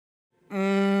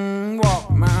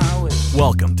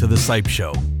Welcome to the SYPE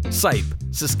Show. SYPE,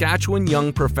 Saskatchewan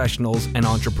Young Professionals and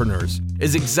Entrepreneurs,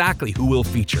 is exactly who we'll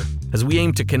feature as we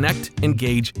aim to connect,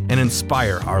 engage, and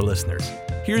inspire our listeners.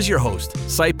 Here's your host,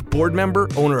 SYPE board member,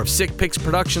 owner of Sick Picks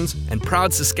Productions, and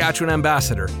proud Saskatchewan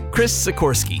ambassador, Chris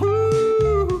Sikorsky.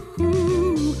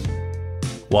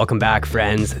 Welcome back,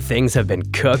 friends. Things have been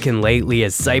cooking lately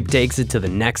as SYPE takes it to the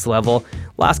next level.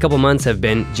 Last couple months have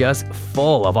been just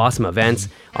full of awesome events.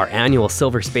 Our annual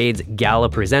Silver Spades Gala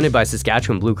presented by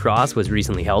Saskatchewan Blue Cross was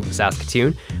recently held in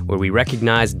Saskatoon, where we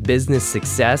recognized business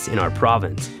success in our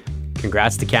province.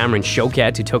 Congrats to Cameron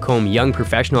Choquette, who took home Young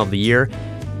Professional of the Year.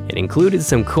 It included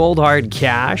some cold hard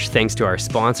cash thanks to our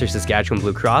sponsor Saskatchewan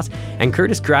Blue Cross, and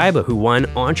Curtis Gryba, who won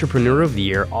Entrepreneur of the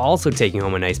Year, also taking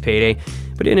home a nice payday.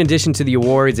 But in addition to the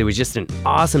awards, it was just an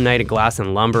awesome night at Glass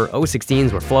and Lumber.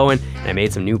 016s were flowing, and I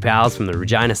made some new pals from the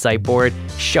Regina SYPE board.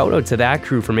 Shout out to that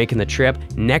crew for making the trip.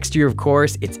 Next year, of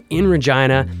course, it's in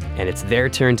Regina, and it's their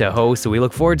turn to host, so we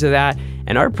look forward to that.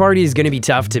 And our party is going to be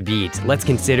tough to beat. Let's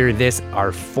consider this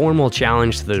our formal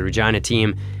challenge to the Regina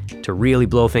team to really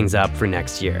blow things up for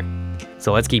next year.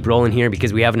 So let's keep rolling here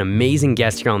because we have an amazing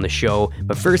guest here on the show.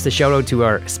 But first, a shout out to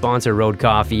our sponsor, Road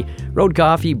Coffee. Road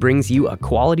Coffee brings you a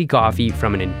quality coffee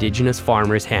from an Indigenous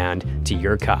farmer's hand to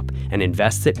your cup and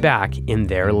invests it back in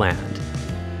their land.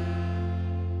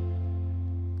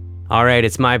 All right,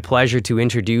 it's my pleasure to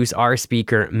introduce our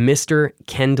speaker, Mr.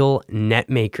 Kendal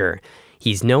Netmaker.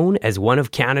 He's known as one of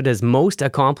Canada's most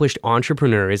accomplished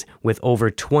entrepreneurs with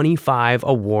over 25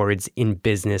 awards in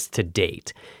business to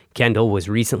date. Kendal was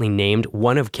recently named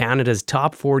one of Canada's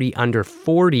top 40 under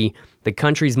 40, the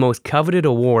country's most coveted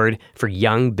award for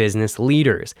young business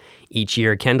leaders. Each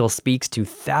year, Kendal speaks to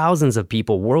thousands of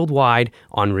people worldwide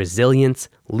on resilience,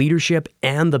 leadership,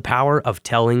 and the power of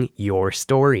telling your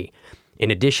story. In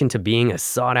addition to being a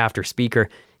sought-after speaker,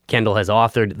 Kendal has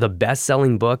authored the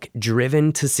best-selling book,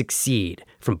 Driven to Succeed,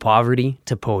 From Poverty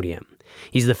to Podium.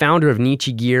 He's the founder of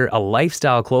Neechie Gear, a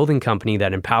lifestyle clothing company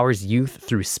that empowers youth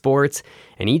through sports,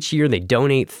 and each year they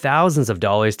donate thousands of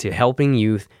dollars to helping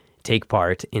youth take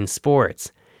part in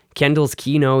sports. Kendal's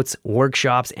keynotes,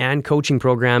 workshops, and coaching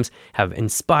programs have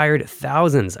inspired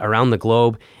thousands around the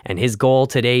globe, and his goal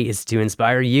today is to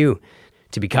inspire you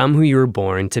to become who you were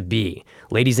born to be.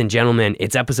 Ladies and gentlemen,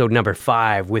 it's episode number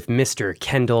 5 with Mr.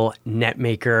 Kendal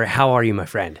Netmaker. How are you, my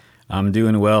friend? I'm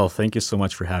doing well. Thank you so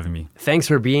much for having me. Thanks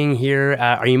for being here.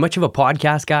 Are you much of a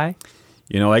podcast guy?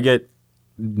 You know, I get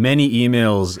many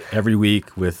emails every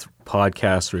week with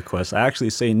podcast requests. I actually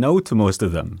say no to most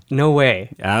of them. No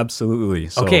way. Absolutely.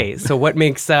 Okay, so what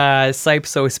makes SYPE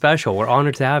so special? We're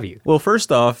honored to have you. Well, first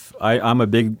off, I'm a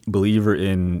big believer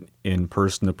in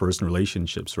person-to-person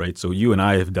relationships, right? So you and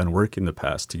I have done work in the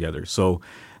past together. So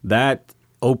that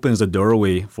opens the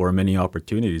doorway for many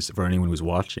opportunities for anyone who's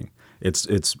watching.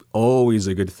 It's always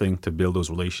a good thing to build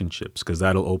those relationships because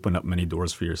that'll open up many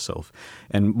doors for yourself.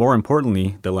 And more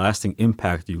importantly, the lasting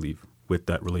impact you leave with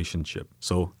that relationship.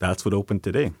 So that's what opened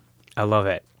today. I love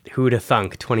it. Who'd have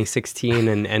thunk 2016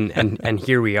 and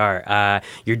here we are.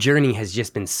 Your journey has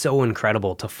just been so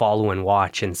incredible to follow and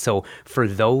watch. And so for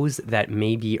those that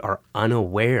maybe are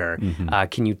unaware,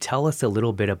 can you tell us a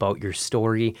little bit about your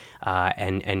story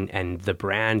and the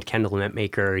brand Kendal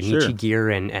Netmaker, Neechie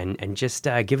Gear, and just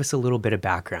give us a little bit of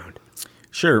background?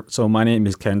 Sure. So my name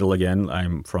is Kendal again.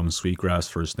 I'm from Sweetgrass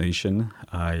First Nation.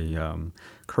 I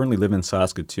currently live in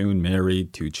Saskatoon,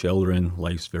 married, 2 children.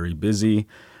 Life's very busy.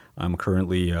 I'm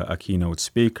currently a keynote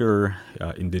speaker,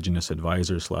 Indigenous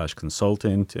advisor /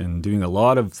 consultant, and doing a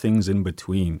lot of things in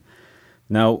between.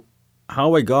 Now,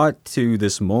 how I got to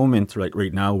this moment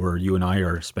right now where you and I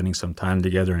are spending some time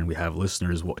together and we have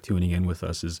listeners tuning in with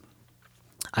us is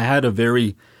I had a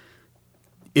very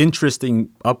interesting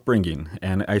upbringing.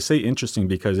 And I say interesting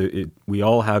because we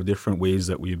all have different ways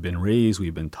that we've been raised,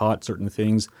 we've been taught certain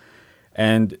things.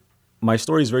 And my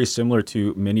story is very similar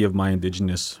to many of my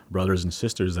Indigenous brothers and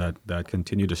sisters that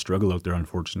continue to struggle out there,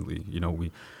 unfortunately. You know,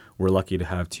 we're lucky to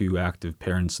have 2 active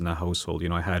parents in the household. You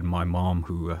know, I had my mom,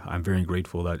 who I'm very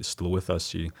grateful that is still with us.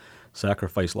 She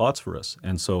sacrificed lots for us.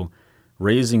 And so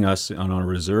raising us on a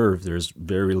reserve, there's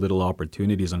very little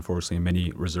opportunities, unfortunately, in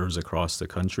many reserves across the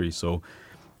country. So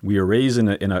we are raised in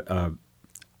a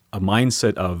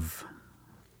mindset of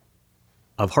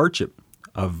hardship,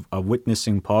 of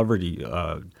witnessing poverty,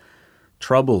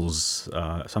 troubles,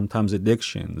 sometimes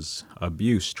addictions,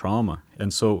 abuse, trauma.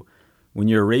 And so when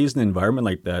you're raised in an environment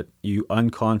like that, you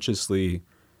unconsciously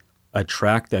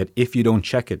attract that if you don't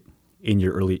check it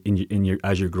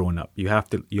as you're growing up. You have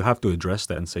to address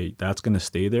that and say, that's going to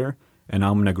stay there and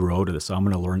I'm going to grow out of this. I'm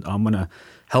going to learn, I'm going to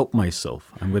help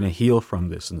myself. I'm going to heal from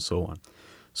this and so on.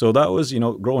 So that was,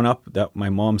 growing up, that my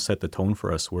mom set the tone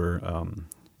for us where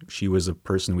she was a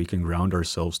person we can ground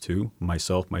ourselves to,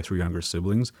 myself, my 3 younger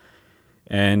siblings.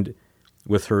 And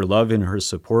with her love and her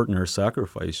support and her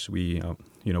sacrifice, we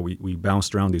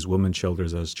bounced around these women's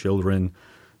shelters as children.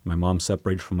 My mom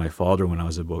separated from my father when I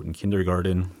was about in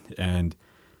kindergarten. And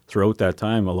throughout that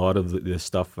time, a lot of the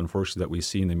stuff, unfortunately, that we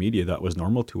see in the media, that was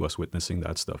normal to us, witnessing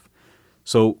that stuff.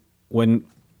 So when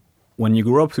you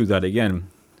grow up through that, again,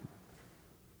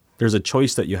 there's a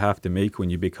choice that you have to make when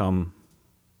you become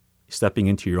stepping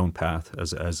into your own path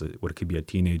as what it could be a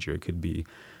teenager, it could be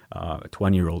a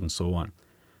 20-year-old and so on,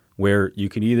 where you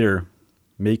can either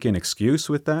make an excuse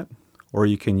with that or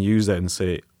you can use that and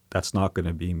say, that's not going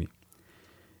to be me.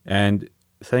 And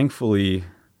thankfully,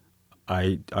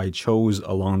 I chose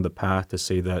along the path to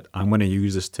say that I'm going to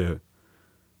use this to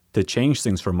change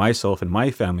things for myself and my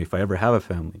family if I ever have a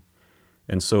family.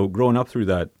 And so growing up through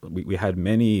that, we had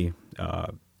many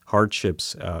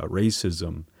hardships,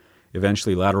 racism,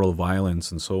 eventually lateral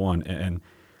violence and so on.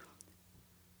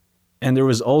 And there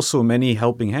was also many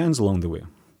helping hands along the way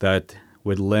that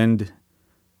would lend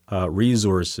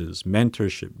resources,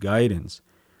 mentorship, guidance.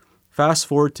 Fast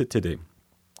forward to today,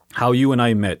 how you and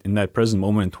I met in that present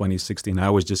moment in 2016, I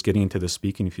was just getting into the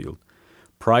speaking field.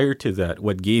 Prior to that,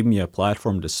 what gave me a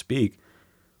platform to speak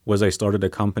was I started a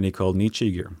company called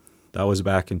Neechie Gear. That was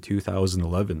back in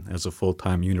 2011 as a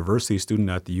full-time university student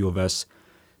at the U of S,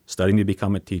 studying to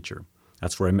become a teacher.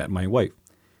 That's where I met my wife.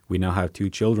 We now have 2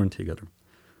 children together.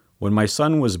 When my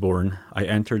son was born, I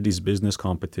entered these business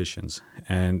competitions,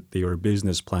 and they were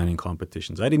business planning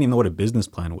competitions. I didn't even know what a business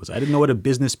plan was. I didn't know what a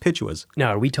business pitch was. Now,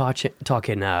 are we talking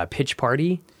pitch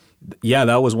party? Yeah,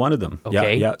 that was one of them.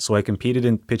 Okay. Yeah. So I competed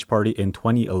in pitch party in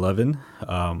 2011,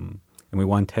 and we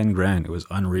won $10,000. It was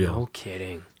unreal. No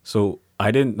kidding. So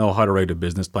I didn't know how to write a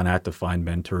business plan. I had to find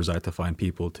mentors. I had to find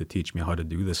people to teach me how to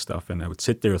do this stuff. And I would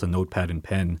sit there with a notepad and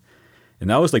pen. And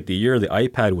that was like the year the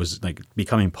iPad was like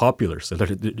becoming popular. So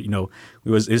that,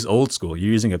 it's old school.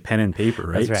 You're using a pen and paper,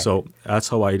 right? That's right. So that's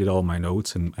how I did all my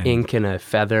notes and ink and a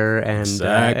feather and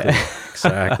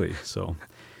exactly. So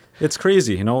it's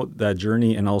crazy, that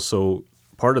journey. And also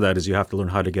part of that is you have to learn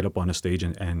how to get up on a stage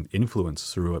and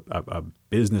influence through a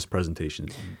business presentation.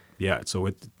 Yeah. So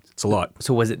it's a lot.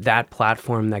 So was it that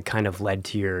platform that kind of led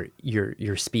to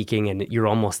your speaking, and you're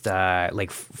almost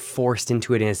forced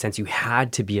into it in a sense? You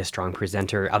had to be a strong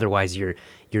presenter, otherwise you're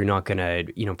not going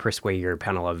to persuade your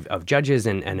panel of judges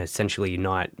and essentially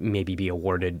not maybe be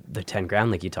awarded the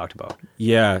 $10,000 like you talked about.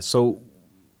 Yeah. So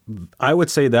I would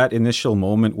say that initial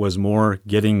moment was more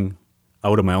getting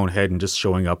out of my own head and just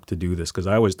showing up to do this, because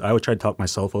I would try to talk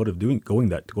myself out of going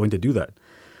to do that.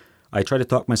 I tried to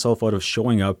talk myself out of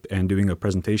showing up and doing a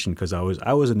presentation because I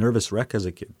was a nervous wreck as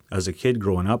a kid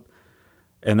growing up.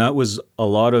 And that was a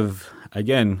lot of,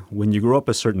 again, when you grow up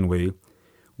a certain way,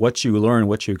 what you learn,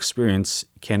 what you experience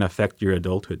can affect your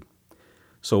adulthood.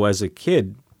 So as a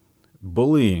kid,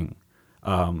 bullying,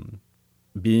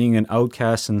 being an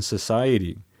outcast in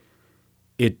society,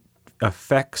 it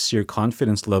affects your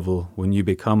confidence level when you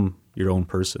become your own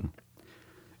person.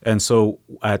 And so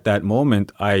at that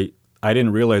moment, I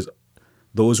didn't realize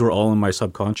those were all in my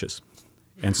subconscious.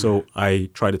 And so I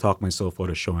tried to talk myself out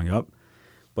of showing up,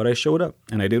 but I showed up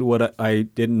and I did what I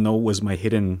didn't know was my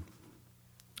hidden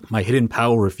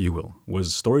power, if you will,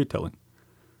 was storytelling.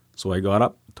 So I got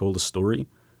up, told a story,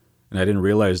 and I didn't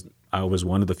realize I was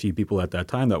one of the few people at that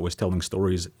time that was telling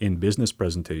stories in business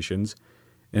presentations.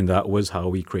 And that was how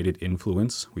we created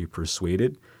influence. We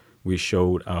persuaded, we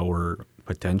showed our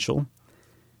potential.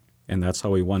 And that's how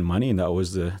we won money, and that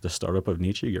was the startup of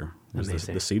Neechie Gear.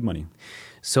 The seed money.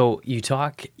 So you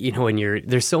talk, and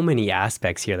there's so many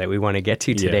aspects here that we want to get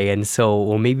to today, and so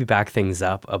we'll maybe back things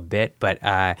up a bit. But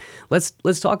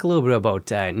let's talk a little bit about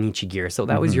Neechie Gear. So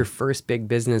that was your first big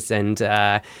business, and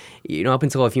up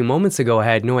until a few moments ago, I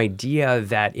had no idea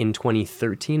that in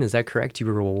 2013, is that correct? You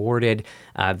were awarded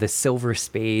the Silver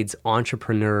Spades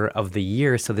Entrepreneur of the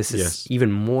Year. So this is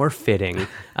even more fitting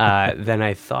than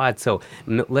I thought. So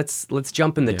let's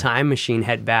jump in the time machine,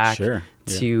 head back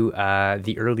to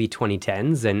the early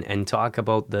 2010s and talk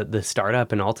about the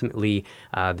startup and ultimately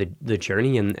the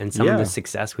journey and some of the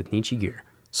success with Neechie Gear.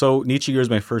 So Neechie Gear is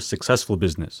my first successful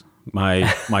business.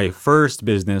 My first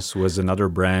business was another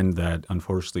brand that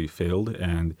unfortunately failed,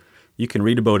 and you can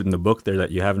read about it in the book there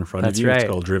that you have in front of you. Right. It's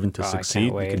called Driven to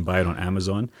Succeed. You can buy it on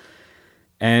Amazon.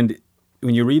 And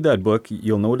when you read that book,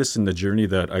 you'll notice in the journey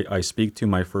that I speak to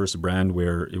my first brand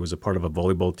where it was a part of a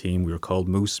volleyball team. We were called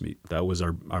Moose Meat. That was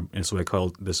our and so I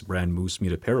called this brand Moose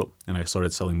Meat Apparel. And I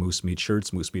started selling Moose Meat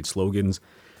shirts, Moose Meat slogans.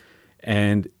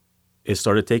 And it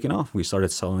started taking off. We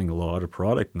started selling a lot of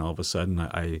product, and all of a sudden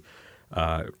I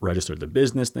registered the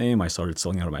business name. I started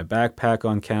selling out of my backpack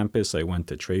on campus. I went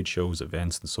to trade shows,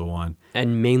 events, and so on.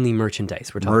 And mainly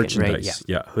merchandise, we're talking, right?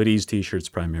 Yeah. Hoodies, T-shirts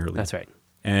primarily. That's right.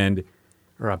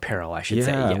 Or apparel, I should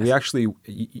say. Yeah, yes. we actually,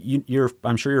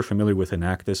 I'm sure you're familiar with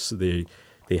Enactus.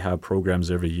 They have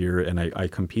programs every year, and I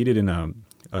competed in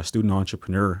a student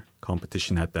entrepreneur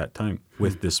competition at that time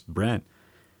with this brand.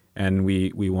 And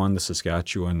we won the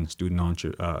Saskatchewan Student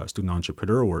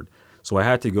Entrepreneur Award. So I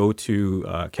had to go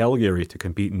to Calgary to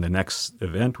compete in the next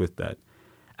event with that.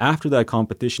 After that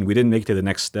competition, we didn't make it to the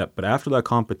next step, but after that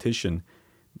competition,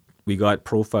 we got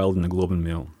profiled in the Globe and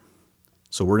Mail.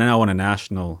 So we're now on a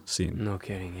national scene. No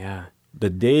kidding, yeah. The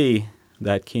day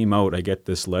that came out, I get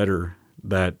this letter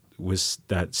that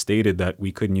stated that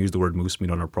we couldn't use the word moose meat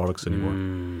on our products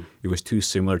anymore. It was too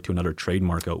similar to another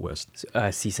trademark out west.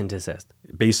 Cease and desist.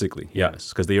 Basically, yes,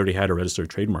 because they already had a registered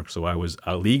trademark. So I was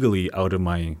legally out of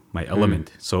my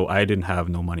element. So I didn't have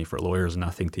no money for lawyers,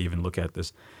 nothing to even look at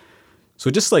this. So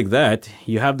just like that,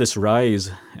 you have this rise,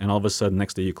 and all of a sudden,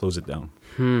 next day you close it down.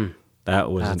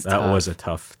 That was a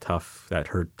tough. That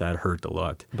hurt a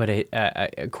lot. But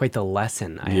quite the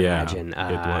lesson, I imagine.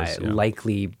 It was. Yeah.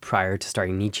 Likely prior to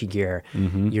starting Neechie Gear,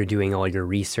 you're doing all your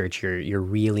research. You're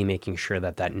really making sure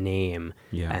that name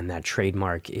and that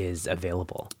trademark is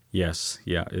available. Yes,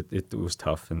 yeah, it was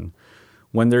tough, and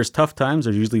when there's tough times,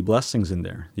 there's usually blessings in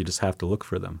there. You just have to look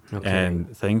for them. Okay.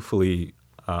 And thankfully,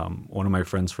 one of my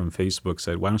friends from Facebook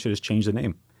said, "Why don't you just change the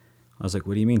name?" I was like,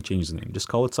 "What do you mean change the name? Just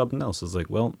call it something else." I was like,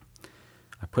 "Well,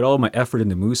 I put all my effort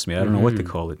into moose meat. I don't know what to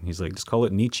call it." And he's like, "Just call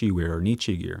it Neechie Wear or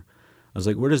Neechie Gear." I was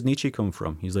like, "Where does Neechie come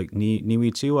from?" He's like,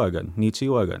 Niwitsiwagan.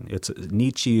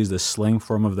 Neechie is the slang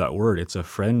form of that word. It's a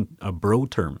bro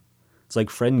term. It's like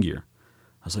friend gear.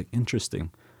 I was like,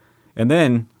 interesting. And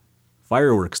then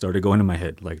fireworks started going in my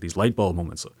head, like these light bulb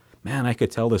moments. Man, I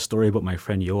could tell this story about my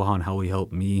friend Johan, how he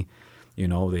helped me. You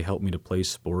know, they helped me to play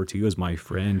sports. He was my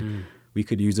friend. We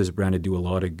could use this brand to do a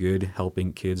lot of good,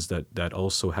 helping kids that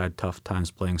also had tough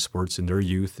times playing sports in their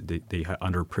youth. They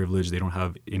underprivileged. They don't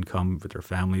have income with their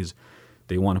families.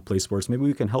 They want to play sports. Maybe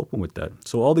we can help them with that.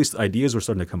 So all these ideas were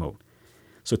starting to come out.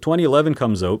 So 2011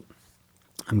 comes out.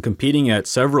 I'm competing at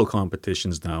several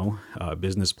competitions now,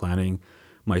 business planning.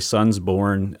 My son's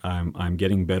born. I'm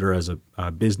getting better as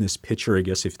a business pitcher, I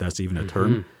guess, if that's even a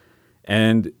term.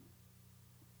 And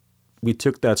we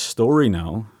took that story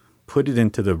now, put it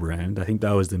into the brand. I think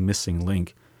that was the missing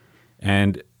link.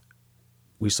 And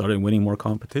we started winning more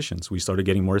competitions. We started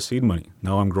getting more seed money.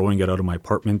 Now I'm growing it out of my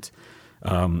apartment.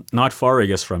 Not far, I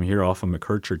guess, from here off of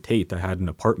McKercher Tate. I had an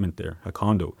apartment there, a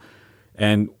condo.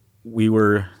 And we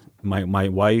were, my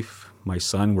wife, my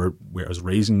son, I was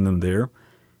raising them there.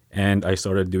 And I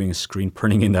started doing screen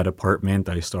printing in that apartment.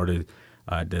 I started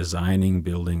designing,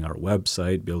 building our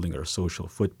website, building our social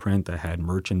footprint. I had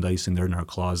merchandise in there in our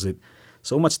closet.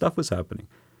 So much stuff was happening.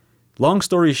 Long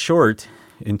story short,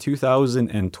 in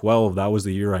 2012, that was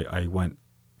the year I went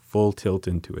full tilt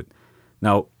into it.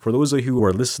 Now, for those of you who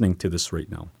are listening to this right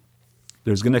now,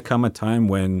 there's going to come a time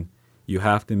when you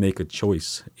have to make a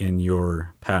choice in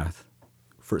your path,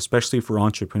 especially for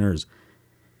entrepreneurs.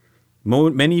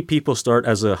 Many people start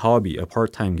as a hobby, a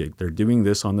part-time gig. They're doing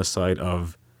this on the side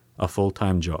of a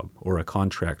full-time job or a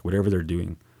contract, whatever they're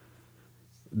doing.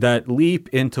 That leap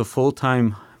into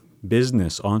full-time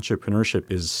business,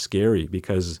 entrepreneurship is scary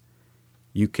because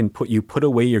you put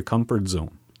away your comfort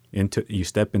zone, you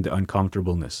step into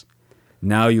uncomfortableness.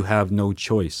 Now you have no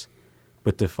choice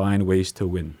but to find ways to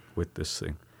win with this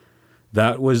thing.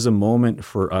 That was a moment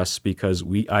for us because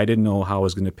I didn't know how I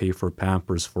was going to pay for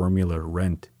Pampers, formula,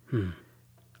 rent.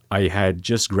 I had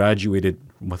just graduated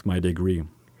with my degree.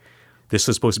 This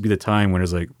was supposed to be the time when it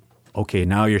was like, okay,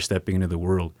 now you're stepping into the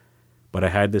world. But I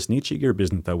had this Neechie Gear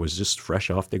business that was just fresh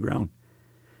off the ground.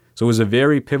 So it was a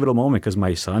very pivotal moment because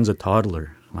my son's a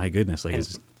toddler. My goodness.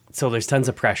 So there's tons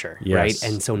of pressure, yes, right?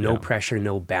 And so no pressure,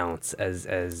 no bounce, as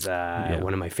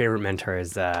one of my favorite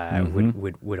mentors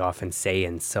would often say.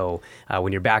 And so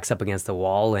when your back's up against the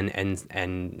wall, and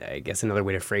I guess another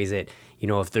way to phrase it,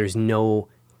 if there's no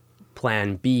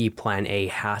plan B, plan A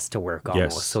has to work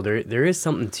almost. Yes. So there is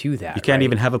something to that. You can't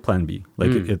even have a plan B.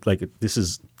 This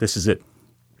is it.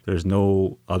 There's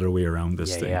no other way around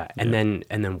this thing. Yeah. And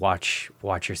then watch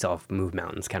yourself move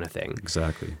mountains kind of thing.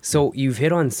 Exactly. So you've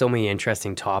hit on so many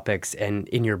interesting topics, and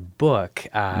in your book,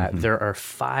 there are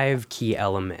 5 key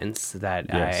elements that,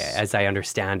 as I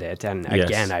understand it, and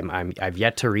again, I've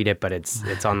yet to read it, but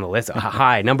it's on the list.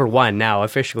 Hi, number 1 now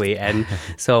officially, and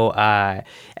so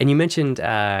and you mentioned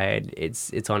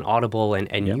it's on Audible,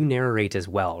 and you narrate as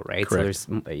well, right? Correct.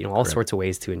 So there's all sorts of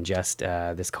ways to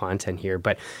ingest this content here.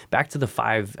 But back to the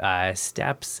 5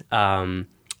 steps,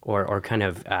 or kind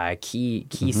of key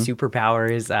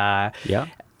superpowers.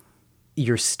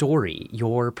 Your story,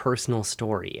 your personal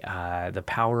story, the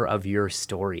power of your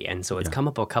story. And so it's come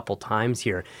up a couple times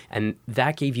here, and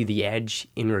that gave you the edge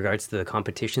in regards to the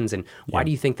competitions. And why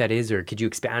do you think that is, or could you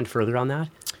expand further on that?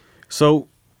 So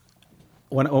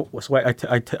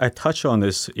I touch on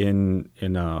this in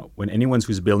when anyone's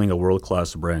who's building a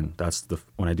world-class brand,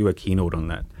 when I do a keynote on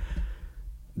that.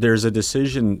 There's a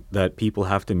decision that people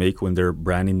have to make when they're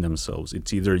branding themselves.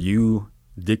 It's either you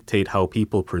dictate how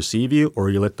people perceive you, or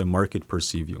you let the market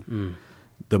perceive you.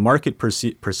 The market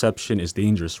perception is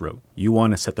dangerous route. You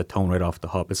want to set the tone right off the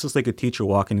hop. It's just like a teacher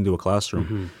walking into a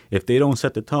classroom. If they don't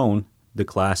set the tone, the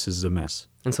class is a mess.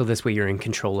 And so this way you're in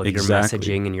control of your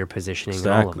messaging and your positioning and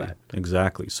all of that.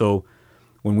 Exactly. So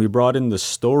when we brought in the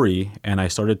story, and I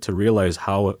started to realize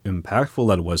how impactful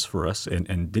that was for us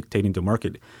and dictating the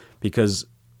market, because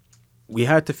we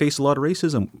had to face a lot of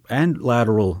racism and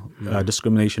lateral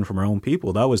discrimination from our own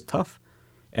people. That was tough.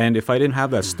 And if I didn't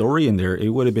have that story in there, it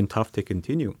would have been tough to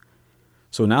continue.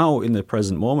 So now in the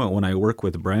present moment, when I work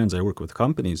with brands, I work with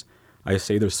companies, I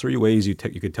say there's 3 ways you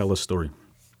could tell a story.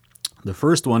 The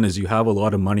first one is you have a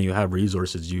lot of money, you have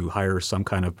resources, you hire some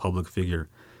kind of public figure,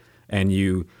 and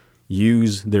you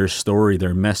use their story,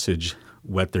 their message,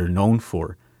 what they're known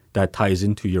for, that ties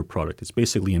into your product. It's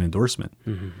basically an endorsement.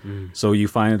 So you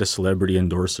find a celebrity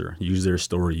endorser, use their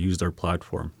story, use their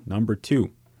platform. Number 2,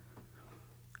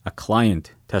 a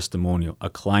client testimonial, a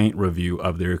client review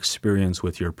of their experience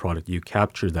with your product. You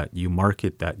capture that, you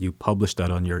market that, you publish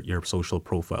that on your social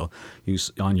profile,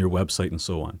 on your website, and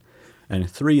so on. And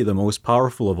 3, the most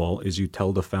powerful of all, is you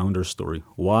tell the founder story,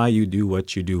 why you do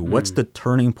what you do. What's the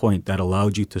turning point that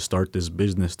allowed you to start this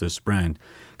business, this brand?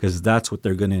 Because that's what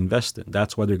they're going to invest in.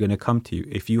 That's why they're going to come to you.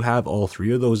 If you have all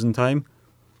 3 of those in time,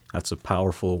 that's a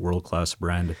powerful world-class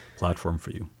brand platform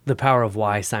for you. The Power of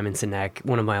Why, Simon Sinek,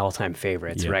 one of my all-time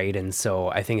favorites, right? And so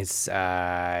I think it's,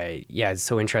 it's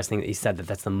so interesting that you said that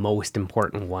that's the most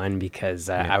important one, because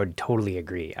I would totally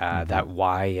agree that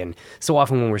why. And so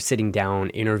often when we're sitting down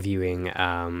interviewing,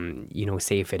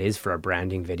 say if it is for a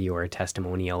branding video or a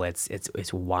testimonial,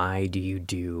 it's why do you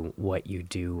do what you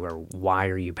do, or why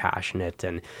are you passionate?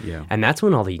 And that's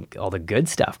when all the good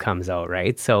stuff comes out,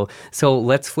 right? So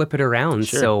let's flip it around.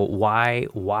 Sure. So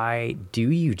why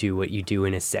do you do what you do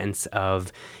in a sense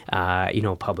of,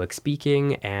 public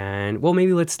speaking? And well,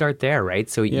 maybe let's start there, right?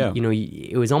 So,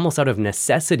 it was almost out of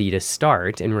necessity to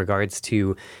start in regards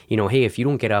to, hey, if you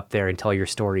don't get up there and tell your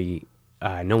story,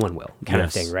 no one will, kind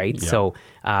of thing, right? Yeah. So,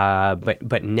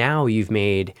 but now you've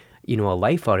made, a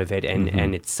life out of it,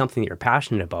 and it's something that you're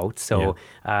passionate about. So,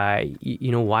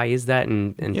 why is that?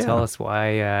 And tell us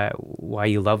why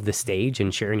you love the stage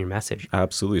and sharing your message.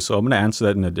 Absolutely. So I'm going to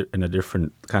answer that in a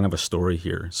different kind of a story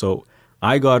here. So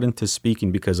I got into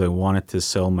speaking because I wanted to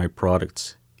sell my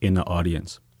products in the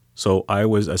audience. So I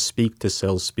was a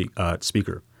speak-to-sell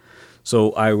speaker.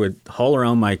 So I would haul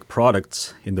around my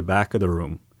products in the back of the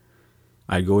room.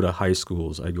 I'd go to high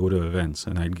schools, I'd go to events,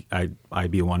 and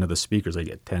I'd be one of the speakers. I'd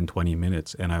get 10, 20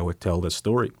 minutes, and I would tell the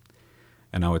story.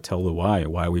 And I would tell the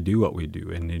why we do what we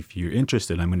do. And if you're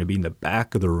interested, I'm going to be in the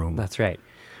back of the room. That's right.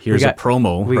 Here's a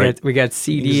promo. We got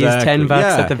CDs, $10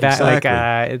 at the back.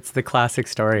 Exactly. It's the classic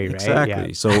story, right? Exactly.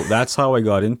 Yeah. So that's how I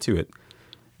got into it.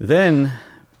 Then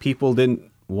people didn't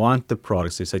want the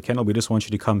products. They said, Kendal, we just want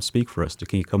you to come speak for us.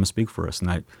 Can you come speak for us?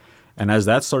 And as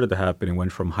that started to happen, it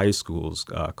went from high schools,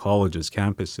 colleges,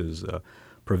 campuses,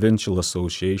 provincial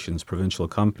associations, provincial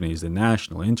companies, the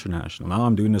national, international. Now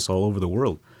I'm doing this all over the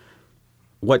world.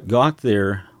 What got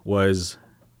there was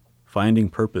finding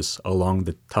purpose along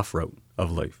the tough route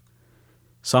of life.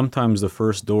 Sometimes the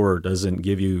first door doesn't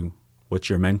give you what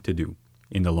you're meant to do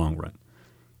in the long run,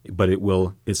 but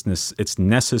it's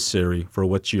necessary for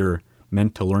what you're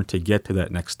meant to learn to get to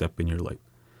that next step in your life.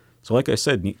 So like I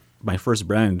said, my first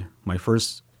brand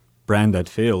that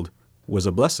failed was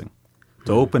a blessing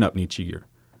to open up Neechie Gear.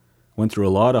 Went through a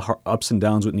lot of ups and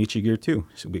downs with Neechie Gear too.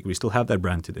 So we still have that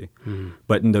brand today.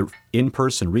 But in the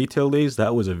in-person retail days,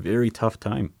 that was a very tough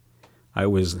time. I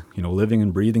was, living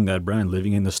and breathing that brand,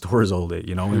 living in the stores all day,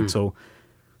 and so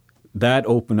that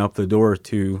opened up the door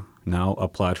to now a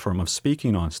platform of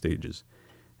speaking on stages.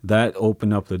 That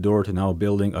opened up the door to now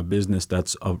building a business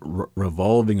that's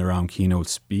revolving around keynote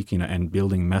speaking and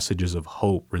building messages of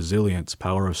hope, resilience,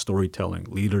 power of storytelling,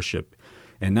 leadership,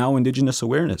 and now Indigenous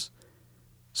awareness.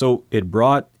 So it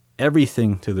brought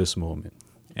everything to this moment,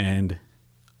 and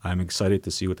I'm excited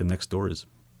to see what the next door is.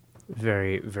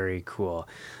 Very, very cool.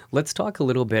 Let's talk a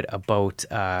little bit about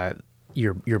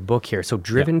your book here. So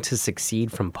Driven to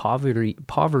Succeed, from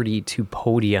poverty to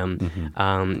podium.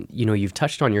 Mm-hmm. You've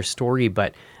touched on your story,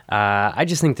 but I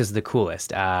just think this is the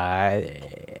coolest.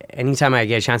 Anytime I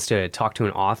get a chance to talk to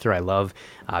an author, I love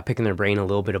picking their brain a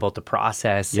little bit about the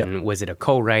process. Yep. And was it a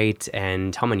co-write,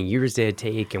 and how many years did it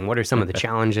take, and what are some of the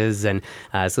challenges? And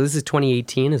so this is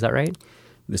 2018, is that right?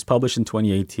 This published in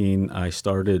 2018. I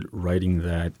started writing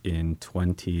that in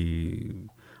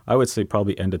I would say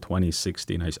probably end of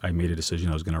 2016. I made a decision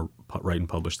I was going to write and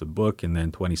publish the book, and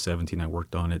then 2017 I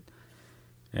worked on it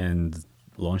and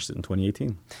launched it in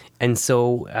 2018. And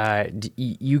so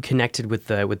you connected with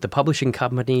the publishing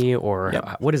company, or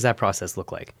what does that process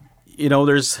look like?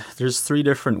 There's three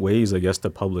different ways, I guess, to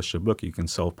publish a book. You can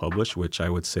self-publish, which I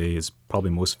would say is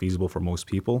probably most feasible for most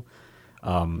people.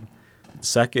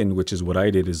 Second, which is what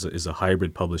I did, is a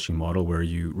hybrid publishing model where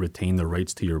you retain the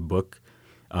rights to your book.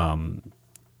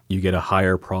 You get a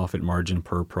higher profit margin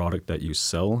per product that you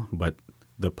sell, but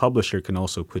the publisher can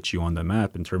also put you on the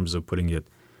map in terms of putting it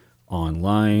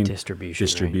online,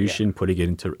 distribution, right? Putting it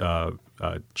into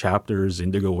Chapters,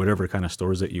 Indigo, whatever kind of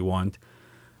stores that you want.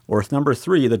 Or number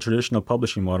three, the traditional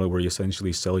publishing model, where you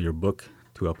essentially sell your book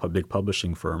to a big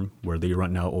publishing firm where they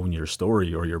now own your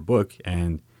story or your book,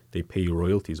 and they pay you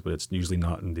royalties, but it's usually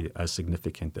not as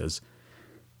significant as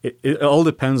it all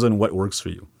depends on what works for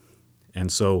you. And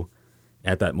so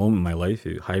at that moment in my life,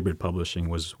 hybrid publishing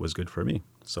was good for me.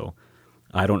 So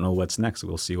I don't know what's next.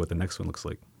 We'll see what the next one looks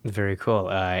like. Very cool.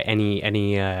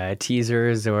 Any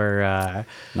teasers or?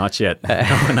 Not yet.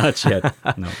 No, not yet.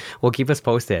 No. Well, keep us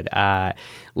posted.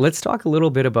 Let's talk a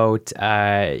little bit about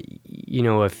a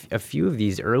few of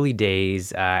these early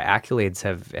days accolades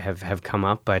have come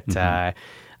up, but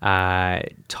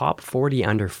top 40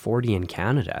 under 40 in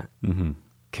Canada. Mm-hmm.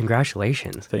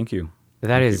 Congratulations. Thank you.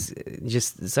 That is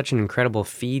just such an incredible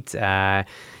feat.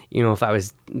 If I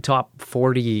was top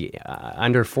 40,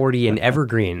 under 40 in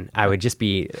Evergreen, I would just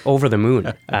be over the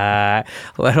moon, let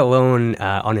alone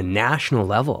on a national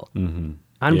level. Mm-hmm.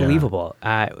 Unbelievable.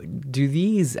 Yeah. Do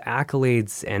these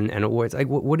accolades and awards,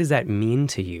 what does that mean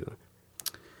to you?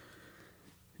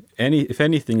 If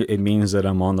anything, it means that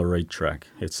I'm on the right track.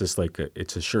 It's just like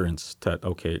it's assurance that,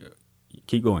 okay,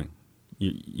 keep going.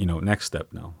 Next step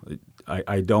now.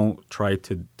 I don't try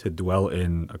to dwell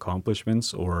in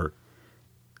accomplishments or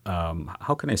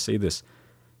how can I say this?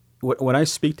 When I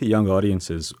speak to young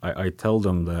audiences, I tell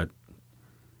them that,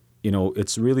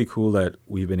 it's really cool that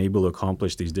we've been able to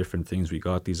accomplish these different things. We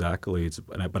got these accolades,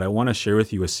 but I want to share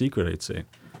with you a secret, I'd say.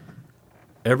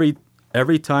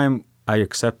 Every time I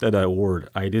accepted that award,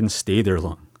 I didn't stay there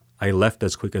long. I left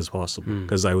as quick as possible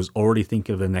because I was already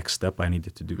thinking of the next step I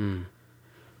needed to do. Mm.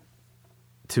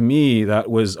 To me, that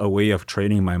was a way of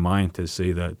training my mind to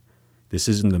say that this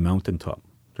isn't the mountaintop.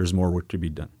 There's more work to be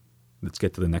done. Let's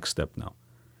get to the next step now.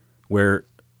 Where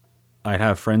I'd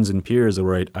have friends and peers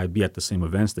where I'd be at the same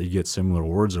events, they get similar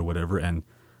awards or whatever, and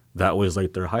that was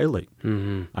like their highlight.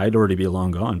 Mm-hmm. I'd already be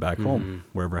long gone back home,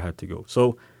 wherever I had to go.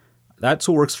 So that's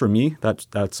what works for me.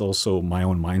 That's also my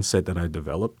own mindset that I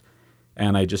developed.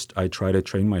 And I try to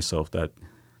train myself that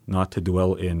not to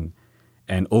dwell in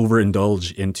and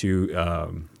overindulge into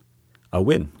a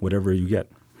win, whatever you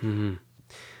get. Mm-hmm.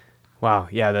 Wow,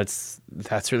 yeah, that's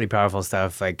really powerful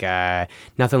stuff. Like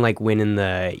nothing like winning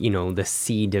the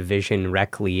C Division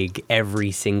Rec League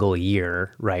every single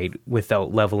year, right?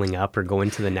 Without leveling up or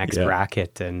going to the next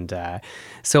bracket. And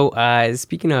so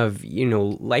speaking of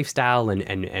lifestyle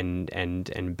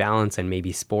and balance and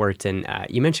maybe sport, and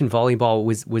you mentioned volleyball.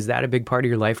 Was that a big part of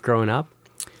your life growing up?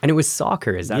 And it was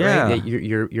soccer, is that right? That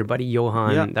your buddy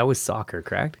Johan, that was soccer,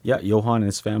 correct? Yeah, Johan and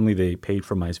his family, they paid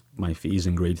for my fees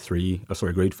in grade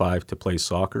 5 to play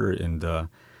soccer, and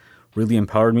really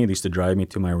empowered me. They used to drive me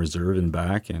to my reserve and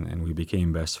back, and we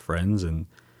became best friends. And,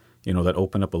 that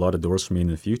opened up a lot of doors for me in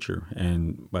the future.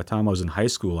 And by the time I was in high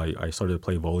school, I started to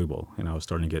play volleyball, and I was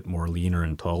starting to get more leaner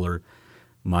and taller.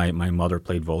 My mother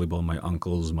played volleyball. My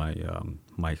uncles,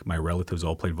 my relatives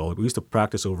all played volleyball. We used to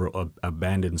practice over a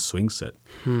abandoned swing set.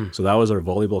 So that was our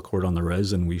volleyball court on the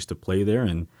res, and we used to play there.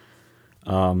 And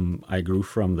I grew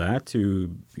from that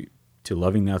to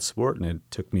loving that sport. And it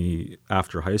took me,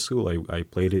 after high school, I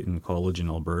played it in college in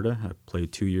Alberta. I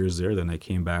played 2 years there. Then I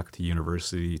came back to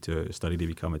university to study to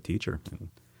become a teacher. And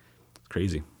it's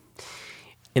crazy.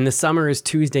 In the summers,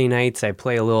 Tuesday nights, I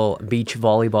play a little beach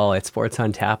volleyball at Sports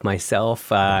on Tap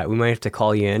myself. We might have to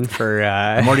call you in for...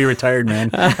 I'm already retired,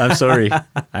 man. I'm sorry.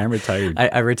 I'm retired.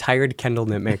 A retired Kendal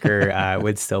Netmaker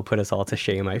would still put us all to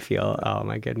shame, I feel. Oh,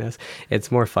 my goodness.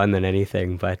 It's more fun than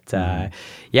anything. But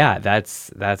yeah,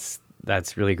 that's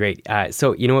really great.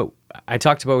 So, you know what? I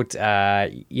talked about,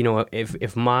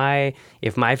 if my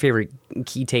favorite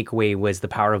key takeaway was the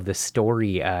power of the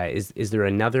story, is there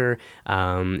another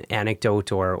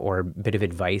anecdote or bit of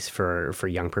advice for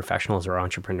young professionals or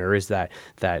entrepreneurs that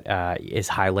is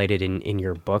highlighted in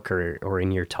your book or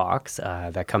in your talks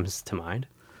that comes to mind?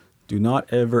 Do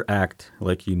not ever act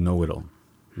like you know it all.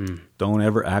 Don't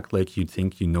ever act like you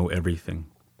think you know everything,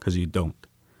 because you don't.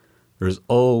 There's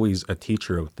always a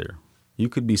teacher out there. You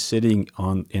could be sitting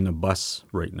in a bus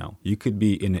right now. You could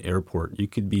be in an airport. You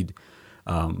could be,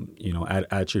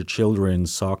 at your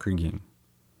children's soccer game,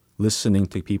 listening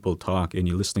to people talk, and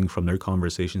you're listening from their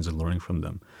conversations and learning from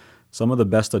them. Some of the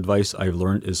best advice I've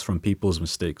learned is from people's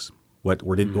mistakes. What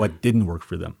didn't work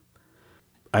for them.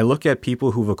 I look at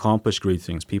people who've accomplished great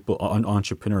things, people,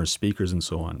 entrepreneurs, speakers, and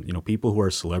so on. People who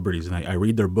are celebrities, and I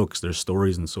read their books, their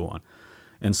stories, and so on.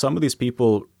 And some of these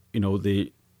people,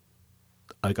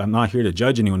 I'm not here to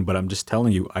judge anyone, but I'm just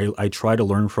telling you, I try to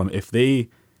learn from, if they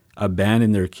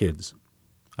abandon their kids,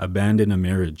 abandon a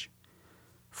marriage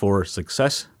for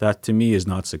success, that to me is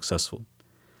not successful.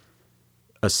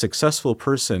 A successful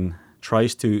person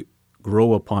tries to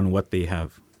grow upon what they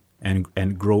have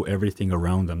and grow everything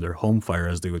around them, their home fire,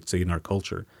 as they would say in our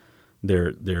culture,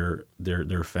 their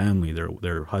family,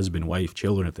 their husband, wife,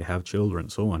 children, if they have children,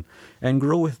 so on, and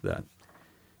grow with that.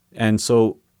 And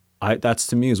so that's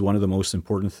to me is one of the most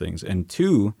important things. And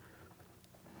two,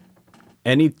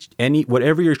 any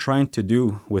whatever you're trying to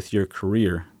do with your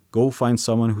career, go find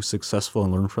someone who's successful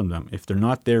and learn from them. If they're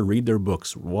not there, read their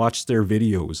books, watch their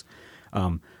videos,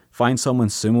 find someone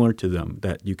similar to them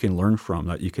that you can learn from,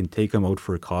 that you can take them out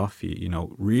for a coffee,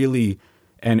 really.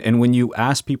 And when you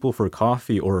ask people for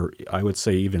coffee, or I would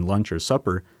say even lunch or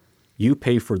supper, you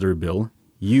pay for their bill,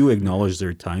 you acknowledge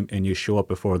their time, and you show up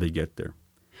before they get there.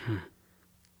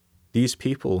 These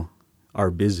people are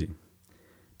busy.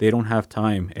 They don't have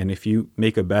time. And if you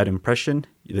make a bad impression,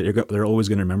 they're always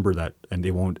going to remember that, and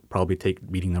they won't probably take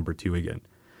meeting number 2 again.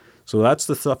 So that's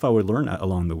the stuff I would learn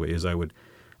along the way. Is I would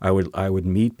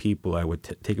meet people. I would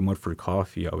take them out for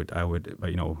coffee.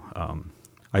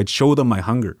 I'd show them my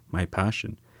hunger, my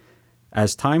passion.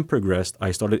 As time progressed,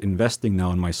 I started investing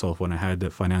now in myself when I had the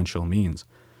financial means.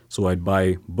 So I'd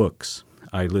buy books.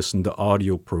 I'd listen to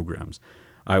audio programs.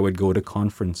 I would go to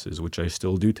conferences, which I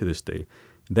still do to this day.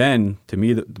 Then, to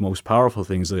me, the most powerful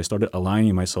thing is that I started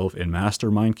aligning myself in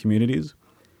mastermind communities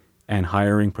and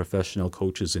hiring professional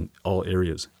coaches in all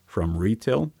areas, from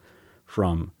retail,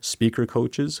 from speaker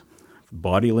coaches,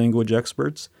 body language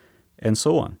experts, and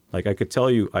so on. Like I could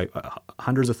tell you,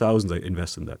 hundreds of thousands I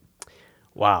invest in that.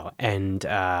 Wow, and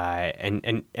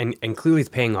clearly it's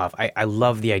paying off. I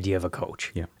love the idea of a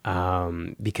coach. Yeah.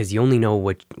 Because you only know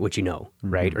what you know,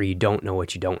 right? Mm-hmm. Or you don't know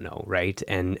what you don't know, right?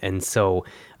 And so,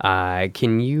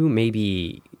 can you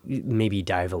maybe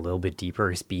dive a little bit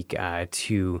deeper, speak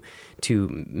to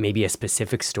maybe a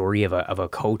specific story of a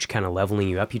coach kind of leveling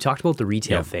you up? You talked about the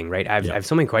retail thing, right? I have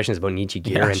so many questions about Neechie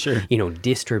Gear and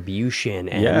distribution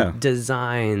and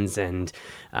designs and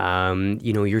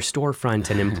your storefront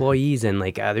and employees and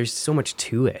there's so much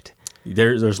to it.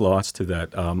 There's lots to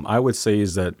that. I would say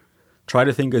is that try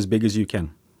to think as big as you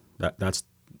can. That's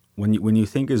when you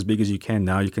think as big as you can.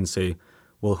 Now you can say,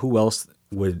 well, who else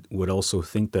would also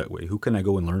think that way? Who can I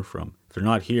go and learn from? If they're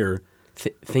not here,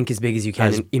 think as big as you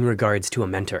can in regards to a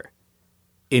mentor.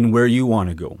 In where you want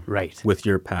to go, right? With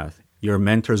your path, your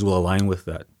mentors will align with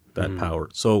that power.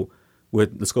 So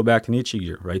let's go back to Neechie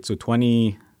Gear, right? So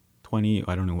 2020,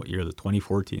 I don't know what year,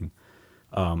 2014.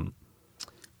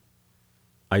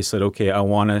 I said, okay, I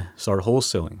want to start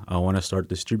wholesaling. I want to start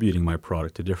distributing my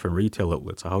product to different retail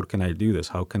outlets. How can I do this?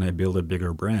 How can I build a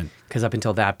bigger brand? Because up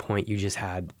until that point, you just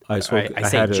had, but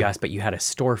you had a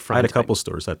storefront. I had a couple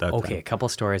stores at that time. Okay, a couple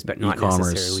stores, but not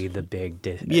necessarily the big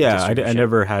distribution. I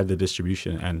never had the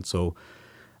distribution. And so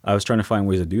I was trying to find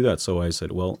ways to do that. So I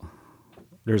said, well,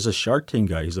 there's a Shark Tank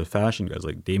guy. He's a fashion guy. He's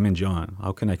like Damon John.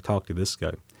 How can I talk to this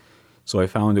guy? So I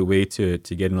found a way to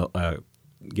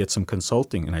get some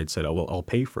consulting, and I'd said, oh, well, I'll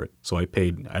pay for it. So I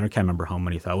paid, I can't remember how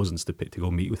many thousands to go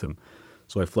meet with him.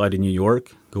 So I fly to New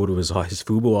York, go to his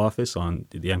FUBO office on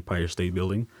the Empire State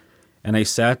Building, and I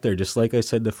sat there, just like I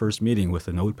said the first meeting, with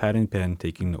a notepad and pen,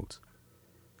 taking notes.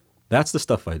 That's the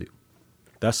stuff I do.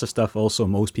 That's the stuff also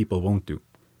most people won't do.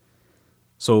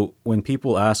 So when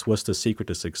people ask what's the secret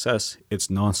to success, it's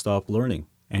nonstop learning.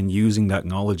 and using that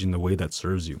knowledge in the way that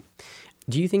serves you.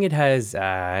 Do you think it has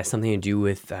something to do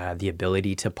with the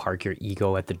ability to park your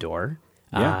ego at the door?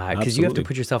 Yeah, because you have to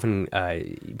put yourself in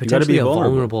be potentially a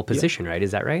vulnerable. vulnerable position, right?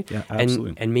 Is that right? Yeah,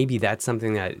 absolutely. And maybe that's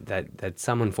something that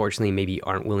some unfortunately maybe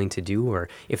aren't willing to do, or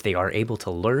if they are able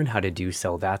to learn how to do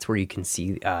so, that's where you can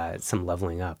see some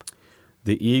leveling up.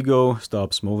 The ego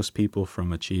stops most people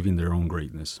from achieving their own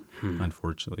greatness,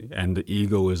 unfortunately. And the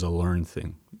ego is a learned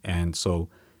thing. And so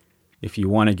if you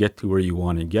want to get to where you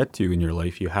want to get to in your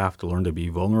life, you have to learn to be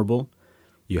vulnerable.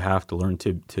 You have to learn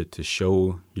to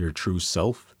show your true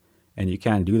self. And you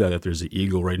can't do that if there's an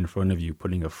ego right in front of you,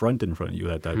 putting a front in front of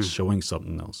you that's showing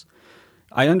something else.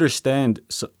 I understand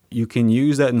you can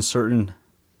use that in certain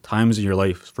times in your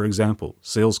life. For example,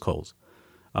 sales calls.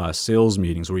 Sales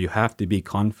meetings where you have to be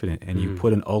confident and you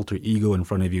put an alter ego in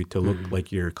front of you to look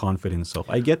like your confident self.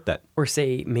 I get that. Or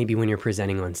say maybe when you're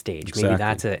presenting on stage, Exactly. maybe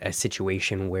that's a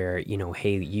situation where,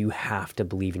 hey, you have to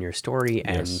believe in your story,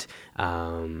 and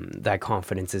that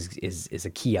confidence is a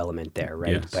key element there,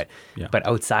 right? Yes. But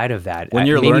outside of that, when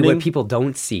you're maybe learning, what people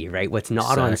don't see, right? What's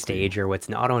not on stage or what's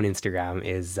not on Instagram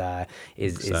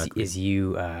is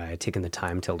you taking the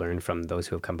time to learn from those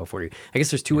who have come before you. I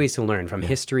guess there's two ways to learn: from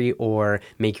history or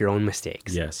make your own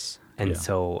mistakes. Yes. And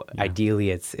so ideally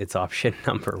it's option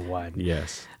number one.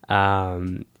 Yes.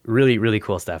 Really, really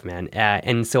cool stuff, man.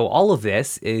 And so all of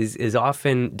this is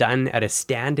often done at a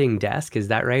standing desk. Is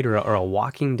that right? Or a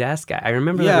walking desk? I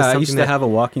remember that was something I used to have a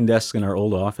walking desk in our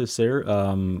old office there.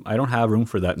 I don't have room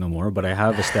for that no more, but I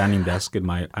have a standing desk in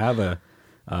I have a,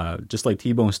 just like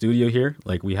T-Bone Studio here,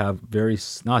 like we have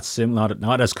not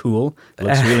as cool. It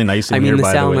looks really nice in here, the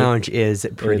by sound the way. lounge is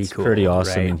pretty It's cool. pretty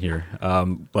awesome right? in here.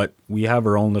 But we have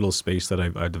our own little space that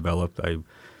I developed. I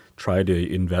try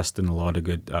to invest in a lot of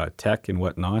good tech and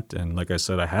whatnot. And like I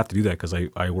said, I have to do that because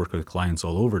I work with clients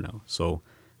all over now. So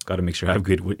got to make sure I have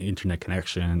good internet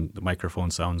connection, the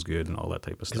microphone sounds good, and all that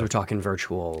type of stuff. Because we're talking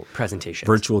virtual presentations.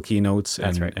 Virtual keynotes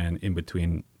right. and in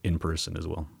between in person as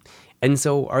well. And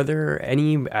so are there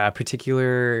any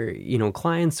particular,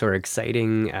 clients or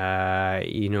exciting,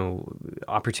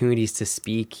 opportunities to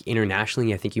speak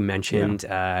internationally? I think you mentioned,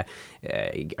 are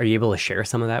you able to share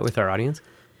some of that with our audience?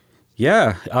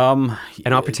 Yeah.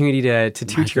 An opportunity to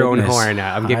toot your own horn.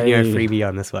 I'm giving you a freebie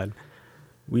on this one.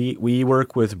 We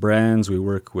work with brands, we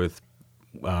work with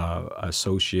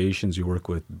associations, we work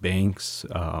with banks.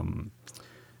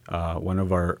 One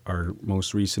of our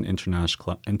most recent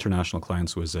international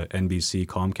clients was NBC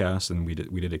Comcast, and we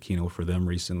did a keynote for them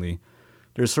recently.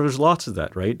 There's lots of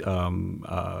that, right?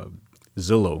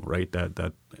 Zillow, right?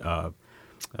 That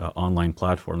online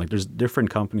platform. Like there's different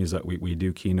companies that we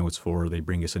do keynotes for. They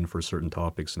bring us in for certain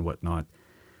topics and whatnot,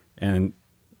 and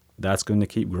that's going to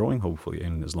keep growing hopefully.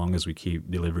 And as long as we keep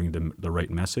delivering the right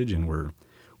message and we're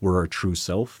our true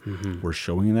self, we're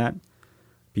showing that,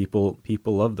 people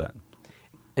love that.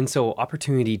 And so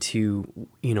opportunity to,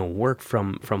 work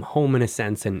from home in a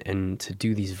sense and to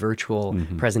do these virtual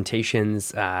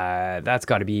presentations, that's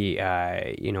got to be,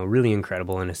 really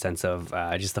incredible in a sense of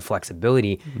just the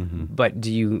flexibility. But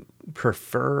do you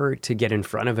prefer to get in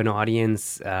front of an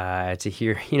audience to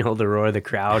hear, the roar of the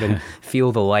crowd and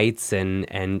feel the lights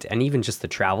and even just the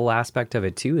travel aspect of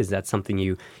it too? Is that something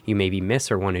you maybe miss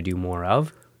or want to do more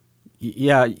of?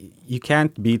 Yeah, you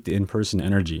can't beat the in-person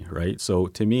energy, right? So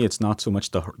to me, it's not so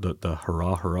much the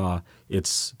hurrah,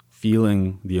 it's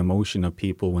feeling the emotion of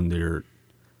people when they're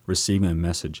receiving a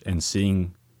message and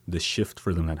seeing the shift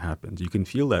for them that happens. You can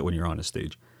feel that when you're on a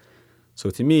stage. So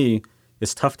to me,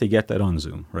 it's tough to get that on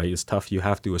Zoom, right? It's tough. You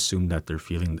have to assume that they're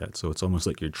feeling that. So it's almost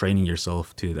like you're training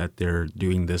yourself to that they're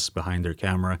doing this behind their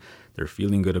camera, they're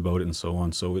feeling good about it and so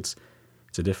on. So it's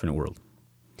a different world.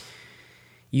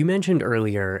 You mentioned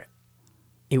earlier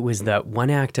it was that one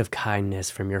act of kindness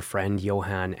from your friend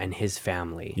Johan and his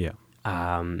family. Yeah.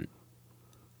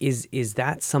 Is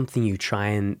that something you try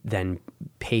and then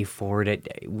pay forward?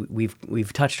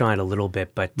 We've touched on it a little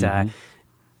bit, but I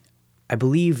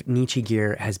believe Neechie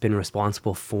Gear has been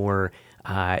responsible for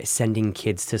sending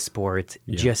kids to sport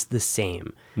just the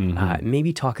same.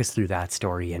 Maybe talk us through that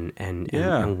story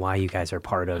and why you guys are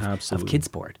part of Kid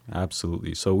Sport.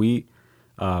 Absolutely. So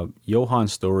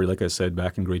Johan's story, like I said,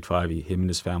 back in grade 5, him and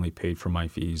his family paid for my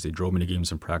fees. They drove me to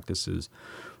games and practices.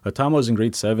 By the time I was in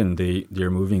grade 7,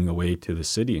 they're moving away to the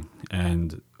city,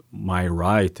 and my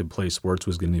ride to play sports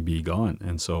was going to be gone.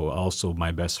 And so also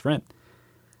my best friend,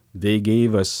 they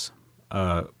gave us,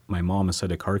 my mom, a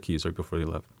set of car keys right before they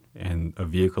left, and a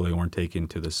vehicle they weren't taking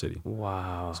to the city.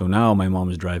 Wow. So now my mom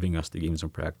is driving us to games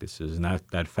and practices, and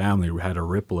that family had a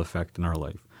ripple effect in our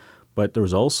life. But there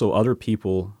was also other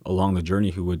people along the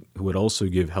journey who would also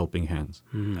give helping hands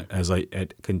as I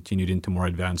continued into more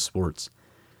advanced sports.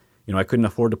 I couldn't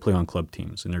afford to play on club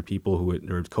teams, and there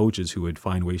are coaches who would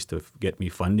find ways to get me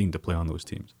funding to play on those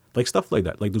teams, like stuff like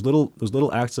that. Like those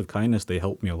little acts of kindness, they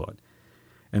helped me a lot.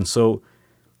 And so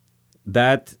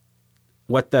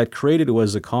what that created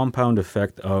was a compound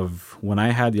effect of when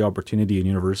I had the opportunity in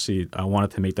university, I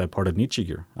wanted to make that part of Neechie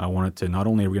Gear. I wanted to, not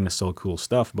only are we going to sell cool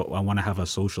stuff, but I want to have a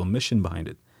social mission behind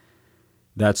it.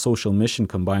 That social mission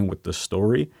combined with the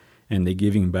story and the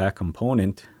giving back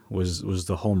component was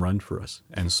the home run for us.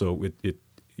 And so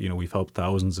we've helped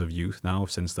thousands of youth now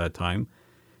since that time.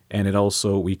 And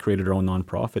we created our own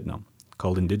nonprofit now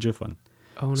called Indigifund.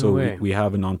 Oh, no way. We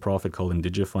have a nonprofit called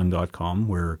indigifund.com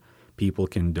where people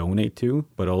can donate to,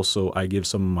 but also I give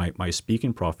some of my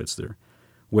speaking profits there,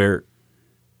 where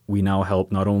we now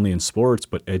help not only in sports,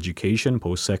 but education,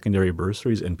 post-secondary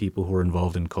bursaries, and people who are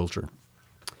involved in culture.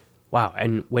 Wow.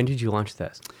 And when did you launch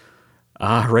this?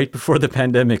 Right before the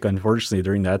pandemic, unfortunately,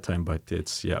 during that time. But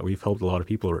we've helped a lot of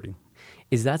people already.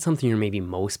 Is that something you're maybe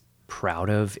most proud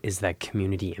of, is that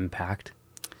community impact?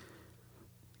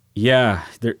 Yeah,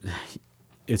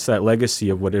 it's that legacy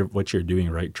of what you're doing,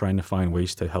 right? Trying to find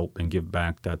ways to help and give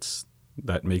back.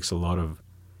 That makes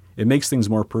it makes things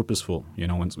more purposeful.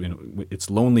 It's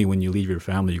lonely when you leave your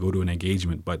family, you go to an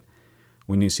engagement, but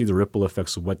when you see the ripple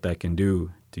effects of what that can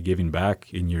do to giving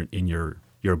back in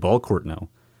your ball court now,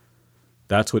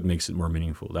 that's what makes it more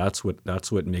meaningful. That's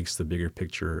what makes the bigger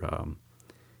picture.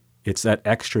 It's that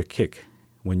extra kick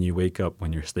when you wake up,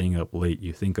 when you're staying up late,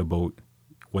 you think about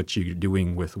what you're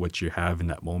doing with what you have in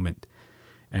that moment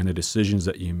and the decisions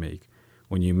that you make.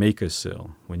 When you make a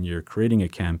sale, when you're creating a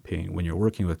campaign, when you're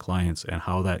working with clients, and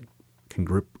how that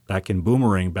can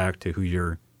boomerang back to who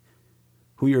you're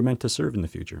meant to serve in the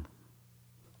future.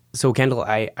 So, Kendal,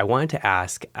 I wanted to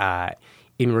ask,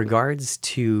 in regards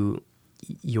to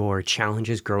your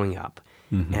challenges growing up,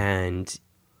 and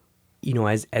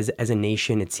as a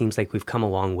nation, it seems like we've come a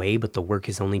long way, but the work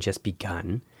has only just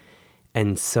begun.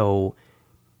 And so,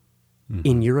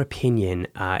 in your opinion,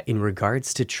 in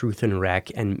regards to Truth and Rec,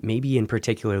 and maybe in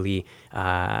particularly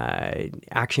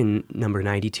Action number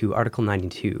 92, Article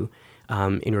 92,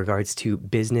 in regards to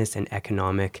business and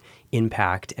economic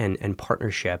impact and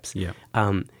partnerships,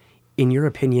 in your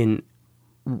opinion,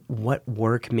 what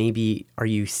work maybe are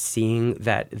you seeing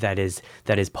that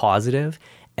is positive,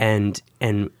 and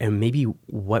maybe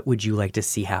what would you like to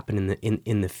see happen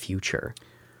in the future?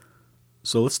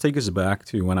 So let's take us back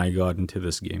to when I got into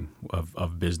this game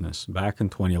of business back in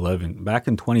 2011. Back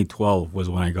in 2012 was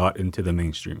when I got into the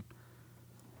mainstream.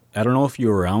 I don't know if you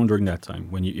were around during that time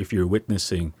if you're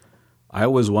witnessing. I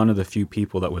was one of the few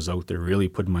people that was out there really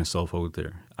putting myself out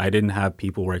there. I didn't have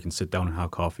people where I can sit down and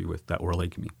have coffee with that were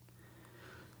like me.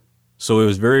 So it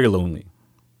was very lonely.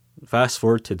 Fast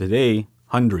forward to today,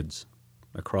 hundreds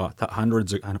upon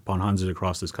hundreds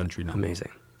across this country now.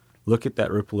 Amazing. Look at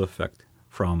that ripple effect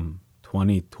from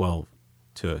 2012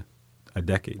 to a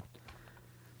decade.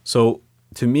 So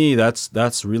to me,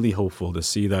 that's really hopeful to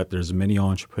see that there's many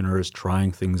entrepreneurs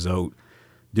trying things out,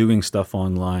 doing stuff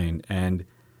online, and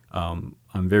I'm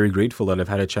very grateful that I've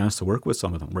had a chance to work with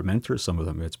some of them, or mentor some of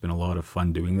them. It's been a lot of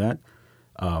fun doing that.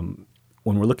 When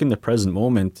we're looking at the present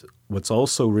moment, what's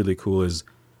also really cool is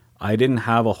I didn't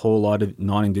have a whole lot of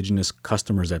non-Indigenous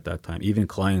customers at that time, even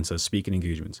clients as speaking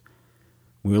engagements.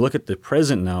 When we look at the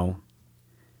present now,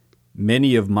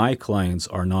 many of my clients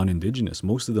are non-Indigenous.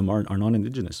 Most of them are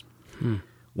non-Indigenous.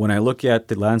 When I look at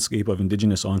the landscape of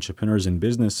Indigenous entrepreneurs and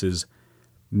businesses,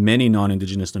 many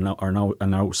non-Indigenous are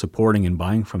now supporting and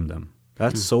buying from them.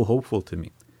 That's so hopeful to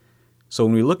me. So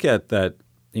when we look at that,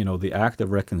 the act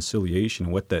of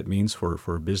reconciliation, what that means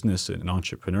for business and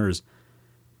entrepreneurs,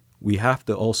 we have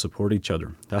to all support each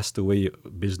other. That's the way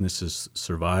businesses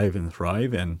survive and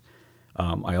thrive. And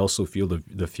I also feel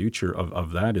the future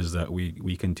of that is that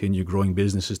we continue growing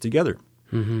businesses together.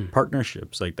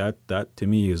 Partnerships like that to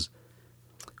me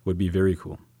would be very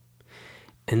cool.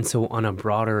 And so on a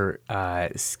broader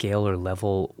scale or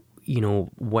level,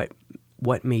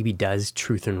 what maybe does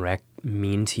Truth and Rec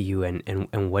mean to you,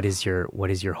 and what is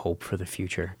your hope for the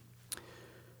future?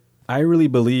 I really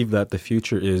believe that the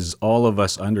future is all of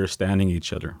us understanding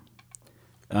each other,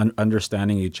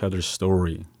 understanding each other's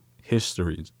story,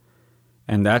 histories.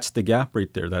 And that's the gap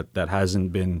right there that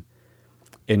hasn't been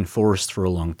enforced for a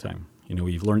long time.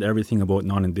 We've learned everything about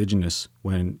non-Indigenous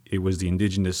when it was the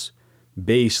Indigenous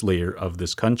base layer of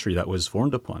this country that was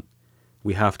formed upon.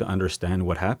 We have to understand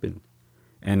what happened.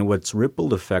 And what's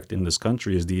rippled effect in this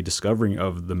country is the discovering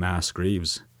of the mass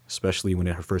graves, especially when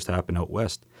it first happened out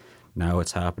west. Now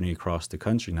it's happening across the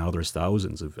country. Now there's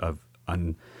thousands of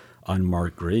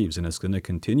unmarked graves, and it's going to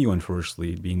continue,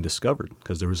 unfortunately, being discovered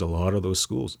because there was a lot of those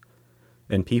schools.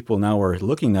 And people now are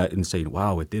looking at it and saying,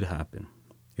 wow, it did happen.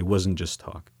 It wasn't just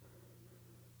talk.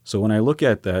 So when I look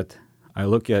at that,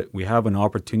 we have an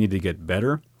opportunity to get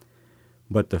better,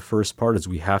 but the first part is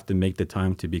we have to make the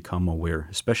time to become aware,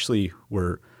 especially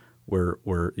where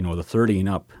the 30 and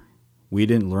up. We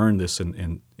didn't learn this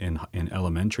in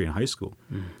elementary and high school.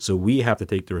 So we have to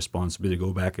take the responsibility to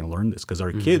go back and learn this because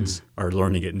our kids are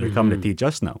learning it and they're coming to teach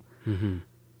us now.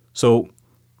 So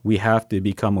we have to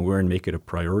become aware and make it a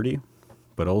priority,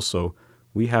 but also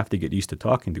we have to get used to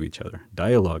talking to each other,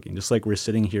 dialoguing, just like we're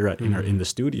sitting here in the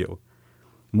studio.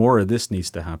 More of this needs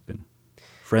to happen.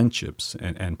 Friendships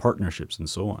and partnerships and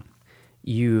so on.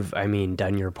 You've,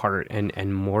 done your part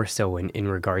and more so in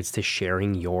regards to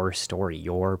sharing your story,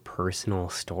 your personal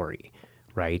story,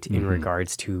 right? In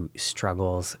regards to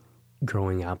struggles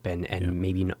growing up and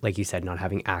maybe, like you said, not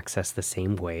having access the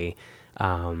same way.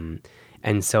 And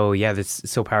so, that's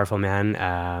so powerful,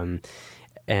 man.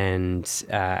 And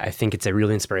I think it's a real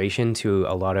inspiration to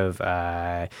a lot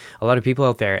of people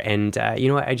out there. And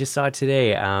I just saw it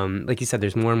today. Like you said,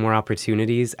 there's more and more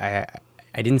opportunities. I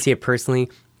didn't see it personally,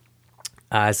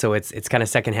 so it's kind of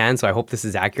secondhand. So I hope this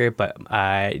is accurate. But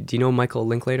do you know Michael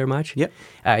Linklater much? Yep.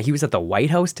 He was at the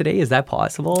White House today. Is that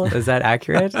possible? Is that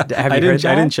accurate? Have you heard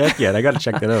that? I didn't check yet. I got to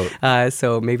check that out.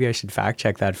 So maybe I should fact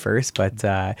check that first.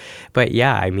 But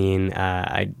yeah,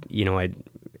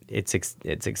 it's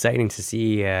exciting to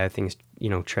see things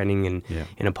trending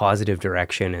in a positive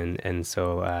direction, and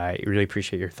so I really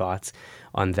appreciate your thoughts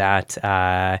on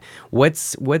that.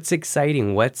 What's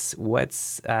exciting? What's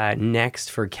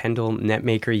next for Kendal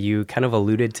Netmaker? You kind of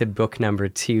alluded to book number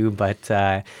 2, but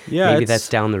maybe that's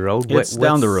down the road. It's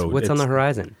down the road. What's on the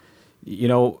horizon?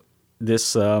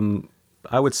 This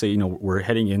I would say we're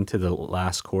heading into the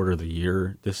last quarter of the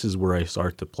year. This is where I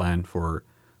start to plan for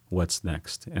what's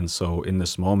next. And so in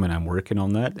this moment, I'm working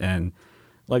on that. And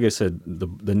like I said,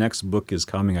 the next book is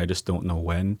coming. I just don't know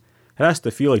when. It has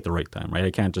to feel like the right time, right?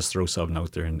 I can't just throw something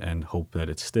out there and hope that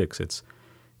it sticks. It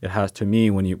has, to me,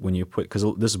 when you put, because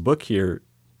this book here,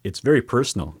 it's very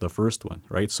personal, the first one,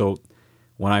 right? So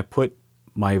when I put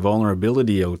my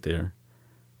vulnerability out there,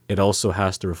 it also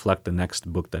has to reflect the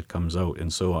next book that comes out.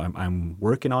 And so I'm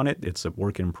working on it. It's a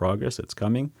work in progress. It's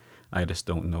coming. I just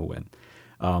don't know when.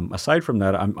 Aside from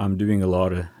that, I'm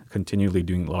continually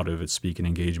doing a lot of speaking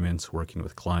engagements, working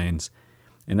with clients,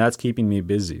 and that's keeping me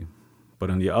busy. But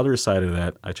on the other side of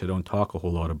that, which I don't talk a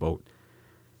whole lot about,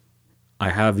 I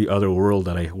have the other world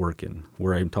that I work in,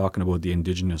 where I'm talking about the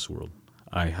Indigenous world.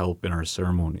 I help in our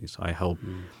ceremonies. I help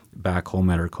back home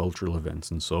at our cultural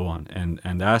events and so on.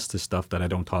 And that's the stuff that I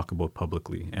don't talk about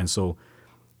publicly. And so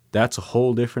that's a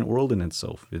whole different world in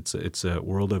itself. It's a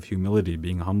world of humility,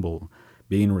 being humble,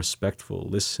 being respectful,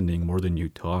 listening more than you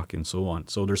talk, and so on.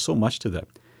 So there's so much to that.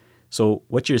 So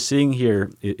what you're seeing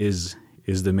here is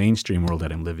the mainstream world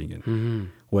that I'm living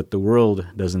in. What the world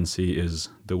doesn't see is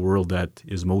the world that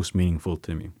is most meaningful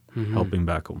to me, helping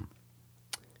back home.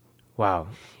 Wow.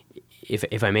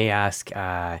 If I may ask,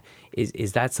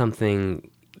 is that something,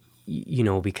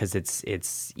 because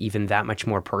it's even that much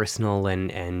more personal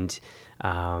and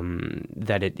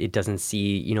that it doesn't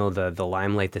see, the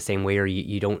limelight the same way, or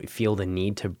you don't feel the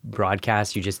need to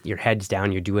broadcast. Your head's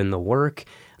down, you're doing the work,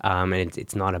 and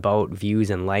it's not about views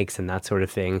and likes and that sort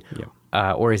of thing.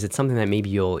 Yeah. Or is it something that maybe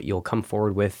you'll come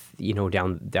forward with,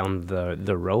 down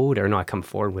the road, or not come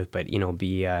forward with, but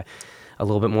be a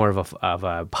little bit more of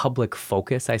a public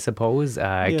focus, I suppose.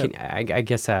 I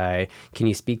guess can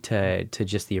you speak to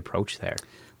just the approach there?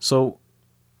 So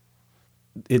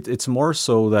it's more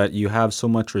so that you have so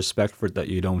much respect for it that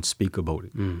you don't speak about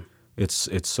it.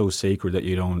 It's so sacred that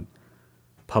you don't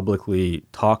publicly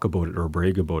talk about it or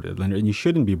brag about it, and you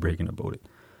shouldn't be bragging about it.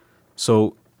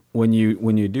 So when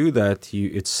you do that,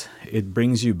 it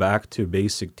brings you back to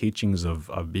basic teachings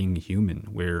of being human,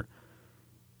 where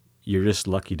you're just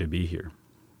lucky to be here.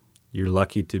 You're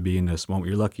lucky to be in this moment.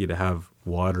 You're lucky to have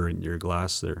water in your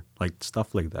glass there, like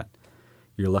stuff like that.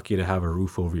 You're lucky to have a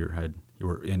roof over your head.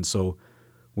 And so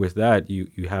with that,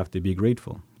 you have to be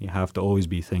grateful. You have to always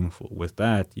be thankful. With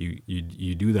that,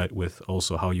 you do that with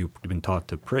also how you've been taught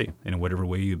to pray in whatever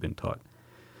way you've been taught.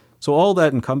 So all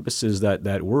that encompasses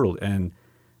that world, and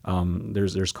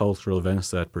there's cultural events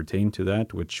that pertain to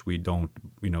that, which we don't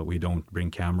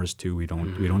bring cameras to. We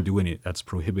don't do any. That's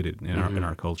prohibited in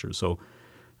our culture. So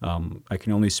I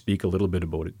can only speak a little bit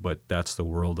about it, but that's the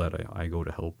world that I go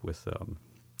to help with.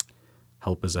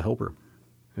 Help as a helper.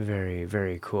 Very,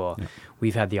 very cool. Yeah.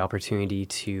 We've had the opportunity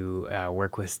to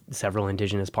work with several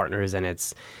Indigenous partners, and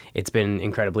it's been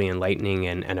incredibly enlightening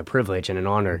and a privilege and an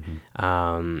honor.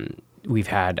 We've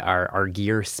had our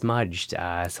gear smudged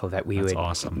so that we That's would,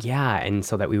 awesome. yeah, and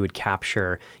so that we would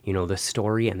capture, the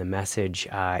story and the message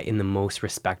in the most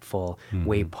respectful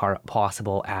way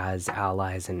possible as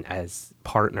allies and as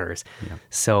partners. Yeah.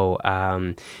 So,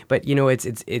 but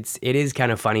it is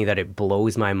kind of funny that it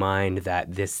blows my mind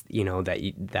that this,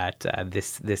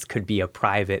 this could be a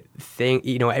private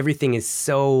thing. Everything is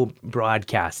so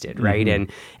broadcasted, right?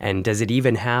 And does it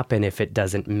even happen if it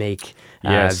doesn't make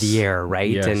the air, right?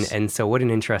 Yes. And so what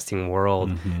an interesting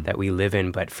world that we live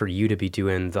in. But for you to be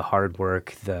doing the hard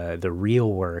work, the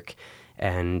real work,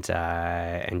 and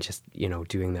just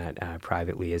doing that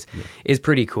privately is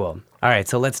pretty cool. All right,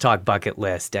 so let's talk bucket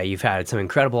list. You've had some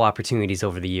incredible opportunities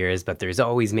over the years, but there's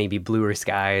always maybe bluer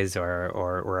skies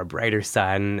or a brighter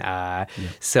sun.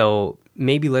 So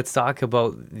maybe let's talk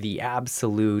about the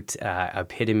absolute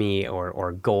epitome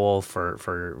or goal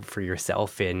for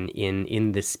yourself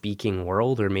in the speaking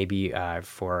world, or maybe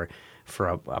for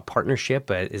a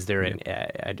partnership. Is there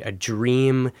a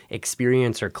dream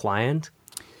experience or client?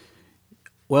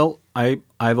 Well,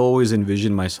 I've always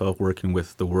envisioned myself working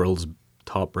with the world's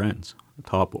top brands,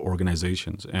 top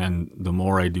organizations, and the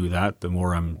more I do that, the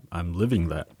more I'm living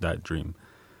that dream.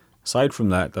 Aside from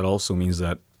that also means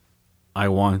that I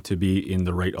want to be in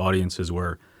the right audiences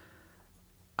where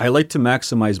I like to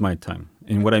maximize my time.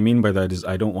 And what I mean by that is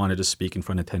I don't want to just speak in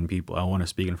front of 10 people. I want to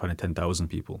speak in front of 10,000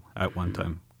 people at one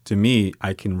time. To me,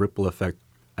 I can ripple effect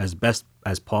as best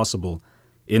as possible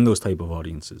in those type of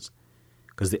audiences,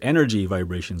 because the energy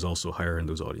vibration is also higher in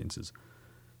those audiences.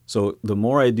 So the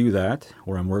more I do that,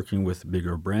 where I'm working with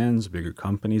bigger brands, bigger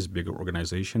companies, bigger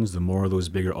organizations, the more those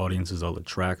bigger audiences I'll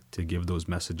attract to give those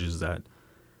messages that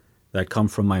come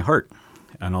from my heart,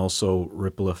 and also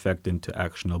ripple effect into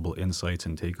actionable insights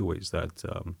and takeaways that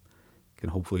can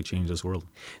hopefully change this world.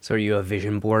 So are you a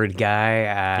vision board guy?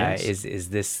 Yes. Is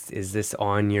this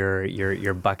on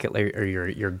your bucket or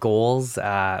your goals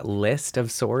list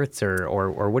of sorts,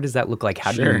 or what does that look like?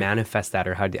 How do you manifest that,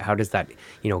 or how does that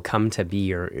come to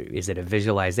be, or is it a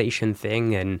visualization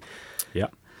thing? And yeah,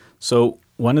 so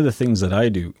one of the things that I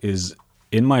do is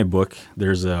in my book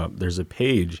there's a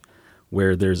page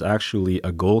where there's actually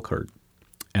a goal card,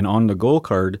 and on the goal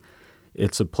card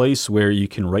it's a place where you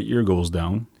can write your goals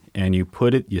down. And you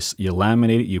put it, you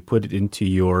laminate it, you put it into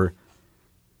your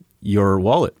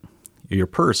wallet, your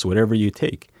purse, whatever you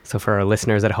take. So for our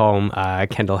listeners at home,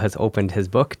 Kendal has opened his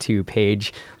book to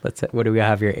page, what do we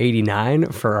have here,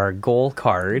 89 for our goal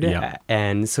card. Yeah.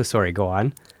 And so, sorry, go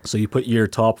on. So you put your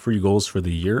top 3 goals for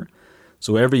the year.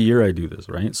 So every year I do this,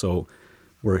 right? So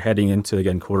we're heading into,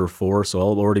 again, quarter 4, so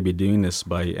I'll already be doing this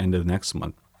by end of next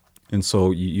month. And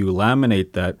so you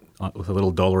laminate that with a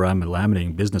little Dollarama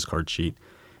laminating business card sheet.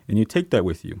 And you take that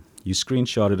with you. You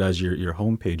screenshot it as your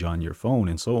homepage on your phone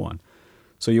and so on.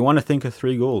 So you want to think of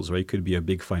 3 goals, right? It could be a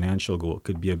big financial goal. It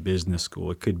could be a business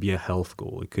goal. It could be a health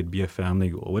goal. It could be a family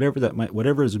goal.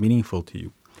 Whatever is meaningful to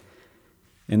you.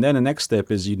 And then the next step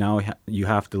is you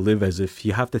have to live as if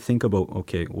you have to think about,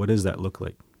 okay, what does that look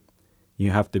like?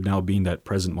 You have to now be in that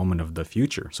present moment of the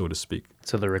future, so to speak.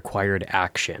 So the required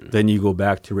action. Then you go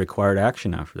back to required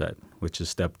action after that, which is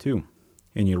step 2.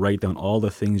 And you write down all the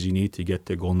things you need to get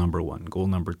to goal number 1, goal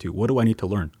number 2. What do I need to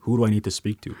learn? Who do I need to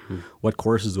speak to? What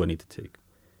courses do I need to take?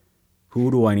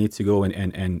 Who do I need to go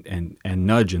and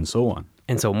nudge and so on?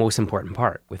 And so most important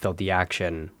part, without the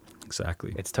action,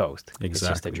 exactly, it's toast. Exactly. It's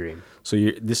just a dream. So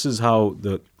this is how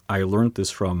I learned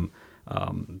this from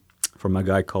a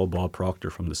guy called Bob Proctor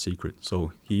from The Secret.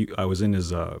 So I was in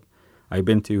his I've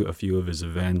been to a few of his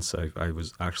events. I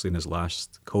was actually in his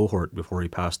last cohort before he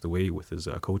passed away with his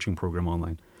coaching program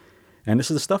online. And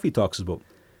this is the stuff he talks about.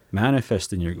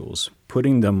 Manifesting your goals,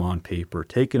 putting them on paper,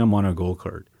 taking them on a goal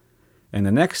card. And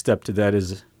the next step to that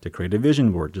is to create a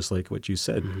vision board, just like what you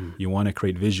said. You want to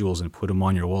create visuals and put them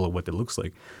on your wall of what it looks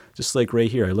like. Just like right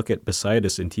here, I look at beside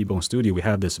us in T-Bone Studio, we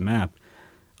have this map.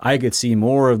 I could see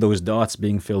more of those dots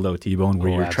being filled out, T-Bone,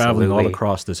 where you're traveling all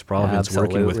across this province,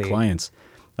 working with clients.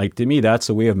 Like, to me, that's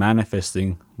a way of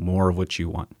manifesting more of what you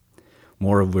want,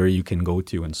 more of where you can go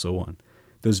to and so on.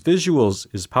 Those visuals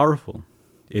is powerful.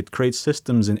 It creates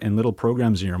systems and little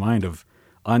programs in your mind of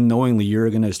unknowingly you're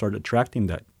going to start attracting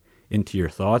that into your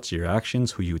thoughts, your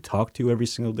actions, who you talk to every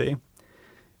single day.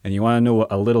 And you want to know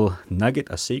a little nugget,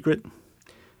 a secret?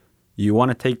 You want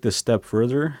to take this step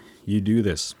further? You do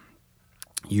this.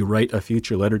 You write a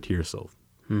future letter to yourself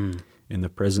in the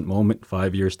present moment,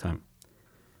 5 years' time.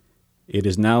 It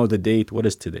is now the date. What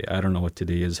is today? I don't know what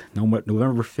today is.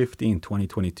 November 15,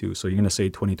 2022. So you're going to say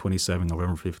 2027,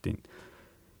 November 15.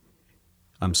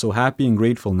 I'm so happy and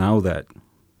grateful now that,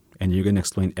 and you're going to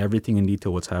explain everything in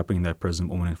detail what's happening in that present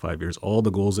moment in 5 years, all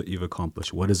the goals that you've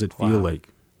accomplished. What does it feel like?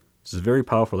 This is a very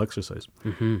powerful exercise.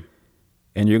 Mm-hmm.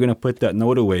 And you're going to put that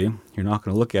note away. You're not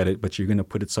going to look at it, but you're going to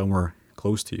put it somewhere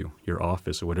close to you, your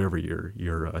office or whatever, your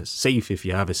safe, if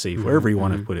you have a safe, wherever you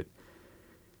want to put it.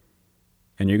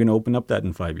 And you're going to open up that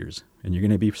in 5 years. And you're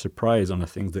going to be surprised on the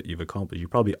things that you've accomplished. You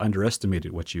probably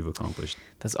underestimated what you've accomplished.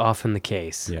 That's often the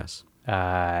case. Yes.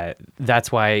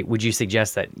 That's why, would you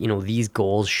suggest that, these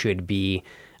goals should be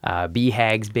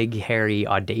BHAGs, big, hairy,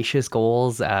 audacious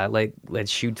goals, like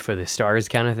let's shoot for the stars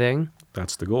kind of thing?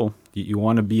 That's the goal. You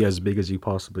want to be as big as you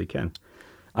possibly can.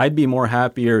 I'd be more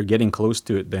happier getting close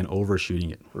to it than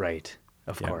overshooting it. Right.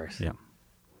 Of course. Yeah.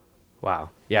 Wow.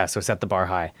 Yeah. So set the bar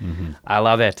high. Mm-hmm. I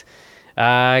love it.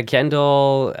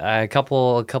 Kendall, a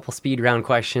couple speed round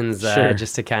questions, Sure.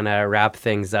 just to kind of wrap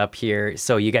things up here.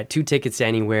 So you got 2 tickets to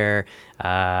anywhere.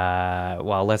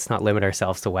 Well, let's not limit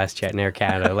ourselves to WestJet and Air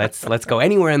Canada. Let's go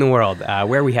anywhere in the world.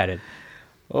 Where are we headed?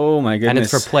 Oh my goodness. And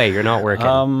it's for play. You're not working.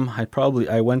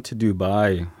 I went to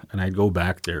Dubai and I'd go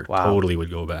back there. Wow. Totally would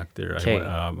go back there. Okay.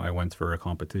 I went for a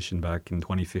competition back in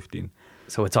 2015.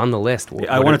 So it's on the list.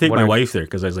 I want to take my wife there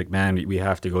because I was like, man, we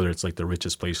have to go there. It's like the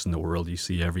richest place in the world. You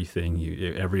see everything.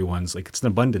 Everyone's like, it's an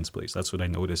abundance place. That's what I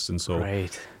noticed. And so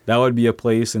that would be a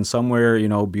place, and somewhere,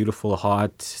 beautiful,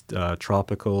 hot,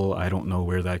 tropical. I don't know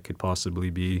where that could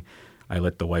possibly be. I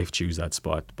let the wife choose that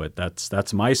spot, but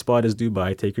that's my spot is Dubai.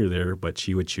 I take her there, but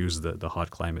she would choose the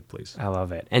hot climate place. I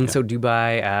love it. And so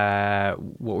Dubai,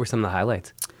 what were some of the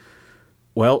highlights?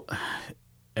 Well,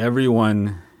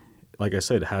 everyone, like I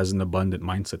said, has an abundant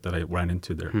mindset that I ran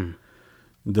into there.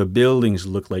 The buildings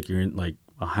look like you're in like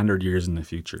 100 years in the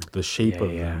future. The shape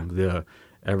of them,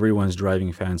 everyone's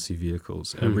driving fancy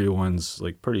vehicles. Everyone's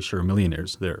like pretty sure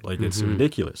millionaires there. Like it's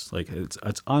ridiculous. Like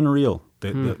it's unreal.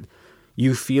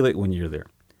 You feel it when you're there.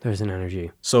 There's an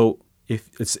energy. So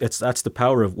if that's the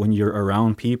power of when you're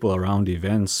around people, around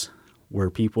events where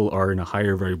people are in a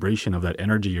higher vibration of that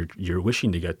energy you're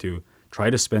wishing to get to. Try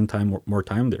to spend more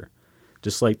time there.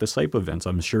 Just like the SYPE events,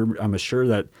 I'm sure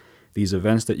that these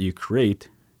events that you create,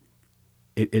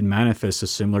 it manifests a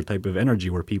similar type of energy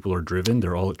where people are driven.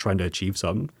 They're all trying to achieve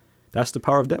something. That's the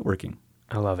power of networking.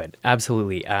 I love it.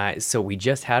 Absolutely. So we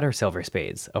just had our Silver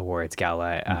Spades Awards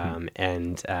Gala,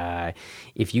 and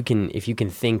if you can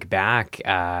think back,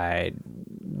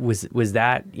 was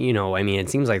that, it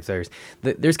seems like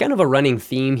there's kind of a running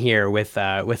theme here with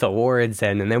awards,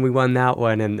 and then we won that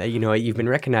one, and you've been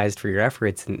recognized for your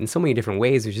efforts in so many different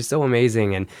ways, which is so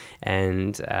amazing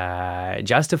and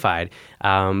justified.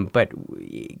 But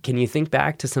can you think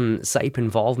back to some SYPE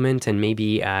involvement and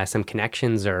maybe some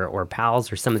connections or pals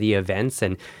or some of the events?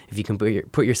 And if you can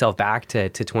put yourself back to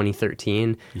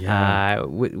 2013,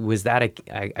 was that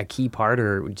a key part,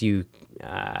 or do you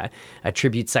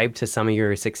attribute SYPE to some of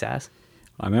your success?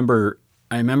 I remember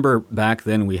back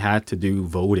then we had to do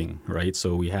voting, right?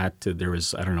 So there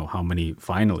was, I don't know how many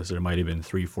finalists. There might have been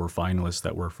 3-4 finalists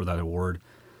that were for that award.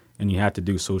 And you had to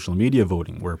do social media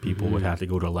voting where people would have to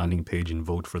go to a landing page and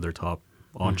vote for their top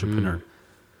entrepreneur.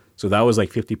 So that was like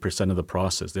 50% of the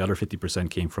process. The other 50%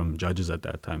 came from judges at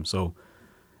that time. So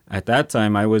at that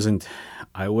time, I wasn't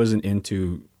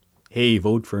into, hey,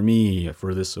 vote for me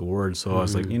for this award. So I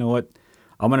was like, you know what?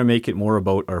 I'm going to make it more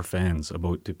about our fans,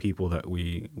 about the people that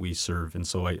we serve. And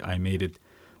so I made it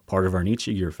part of our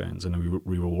Neechie Gear fans, and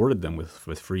we rewarded them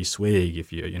with free swag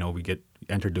if we get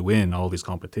entered to win all these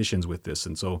competitions with this.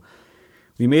 And so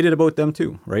we made it about them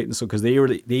too, right? And so because they are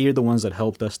the ones that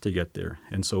helped us to get there.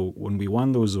 And so when we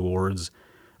won those awards,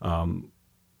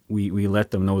 we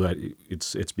let them know that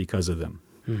it's because of them.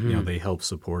 They helped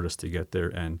support us to get there,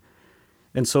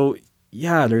 and so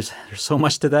yeah, there's so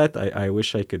much to that. I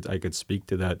wish I could speak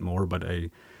to that more, but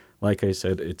like I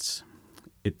said, it's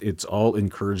all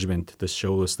encouragement to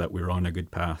show us that we're on a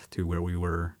good path to where we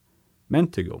were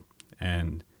meant to go,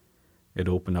 and it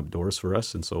opened up doors for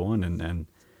us and so on, and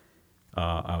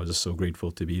I was just so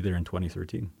grateful to be there in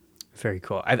 2013. Very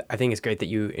cool. I think it's great that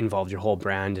you involved your whole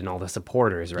brand and all the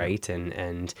supporters, right?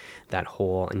 And that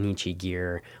whole Neechie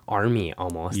Gear army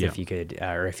almost, if you could,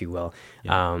 or if you will.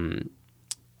 Yeah.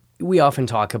 We often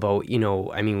talk about,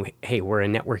 hey, we're a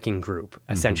networking group,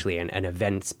 essentially, an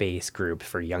events-based group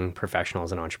for young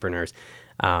professionals and entrepreneurs.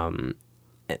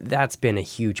 That's been a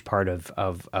huge part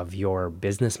of your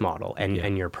business model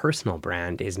and your personal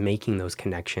brand is making those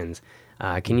connections.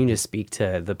 Can you just speak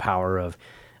to the power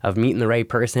of meeting the right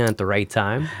person at the right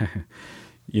time?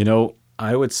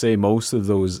 I would say most of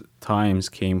those times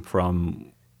came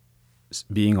from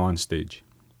being on stage.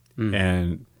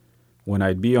 And when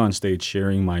I'd be on stage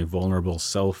sharing my vulnerable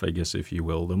self, I guess, if you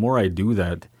will, the more I do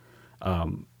that,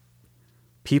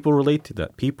 people relate to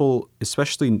that. People,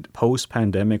 especially in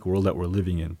post-pandemic world that we're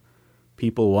living in,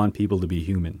 people want people to be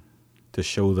human, to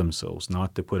show themselves,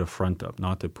 not to put a front up,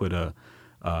 not to put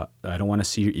I don't want to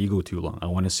see your ego too long. I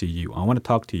want to see you. I want to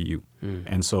talk to you.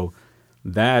 And so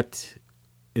that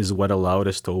is what allowed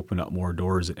us to open up more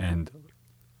doors. And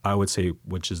I would say,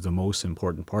 which is the most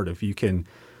important part, if you can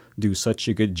do such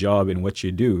a good job in what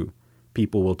you do,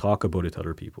 people will talk about it to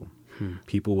other people.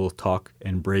 People will talk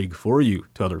and brag for you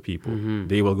to other people.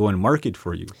 They will go and market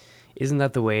for you. Isn't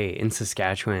that the way in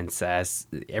Saskatchewan?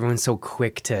 Everyone's so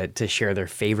quick to share their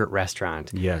favorite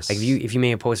restaurant. Yes. Like if you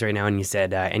made a post right now and you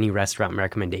said any restaurant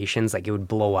recommendations, like it would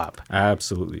blow up.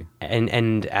 Absolutely.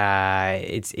 And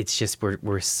it's just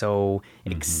we're so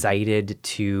excited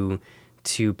to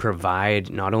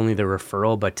provide not only the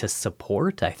referral but to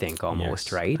support. I think almost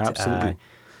Yes, right. Absolutely.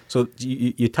 So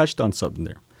you touched on something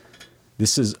there.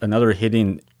 This is another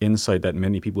hidden insight that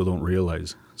many people don't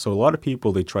realize. So a lot of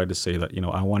people, they try to say that,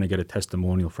 I want to get a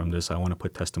testimonial from this. I want to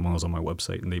put testimonials on my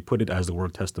website. And they put it as the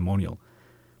word testimonial.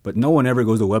 But no one ever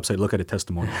goes to the website, look at a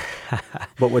testimonial.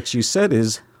 But what you said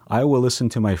is, I will listen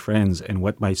to my friends and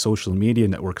what my social media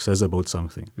network says about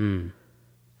something.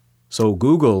 So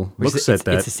Google looks at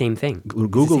that. It's the same thing.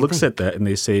 Google looks at that and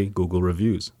they say Google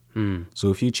reviews.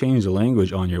 So if you change the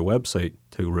language on your website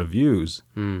to reviews,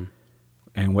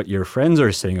 and what your friends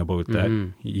are saying about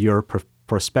that, your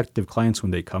prospective clients,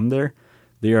 when they come there,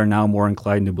 they are now more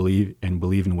inclined to believe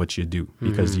in what you do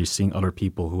because you're seeing other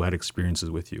people who had experiences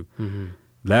with you.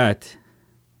 That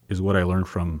is what I learned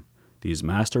from these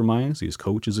masterminds, these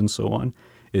coaches and so on,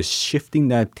 is shifting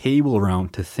that table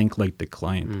around to think like the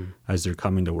client as they're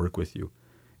coming to work with you.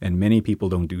 And many people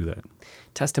don't do that.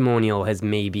 Testimonial has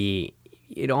maybe...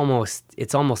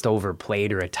 it's almost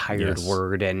overplayed or a tired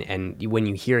word, and when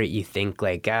you hear it, you think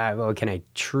like, well, can I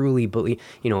truly believe?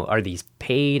 Are these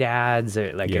paid ads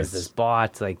or like is this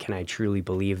bot? Like, can I truly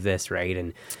believe this, right?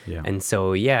 And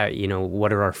so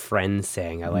what are our friends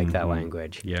saying? I like that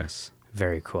language. Yes.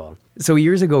 Very cool. So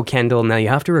years ago, Kendal, now you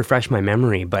have to refresh my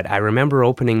memory, but I remember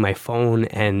opening my phone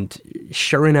and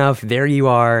sure enough, there you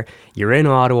are. You're in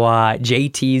Ottawa.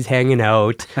 JT's hanging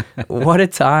out. What a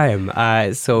time.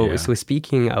 So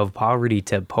speaking of poverty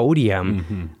to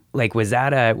podium, like was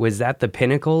that the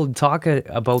pinnacle? Talk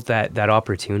about that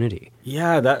opportunity.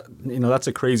 Yeah, that's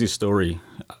a crazy story.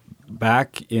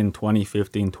 Back in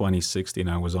 2015, 2016,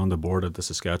 I was on the board of the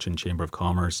Saskatchewan Chamber of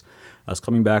Commerce. I was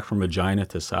coming back from Regina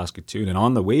to Saskatoon, and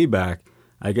on the way back,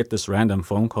 I get this random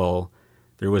phone call.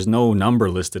 There was no number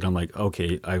listed. I'm like,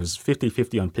 okay, I was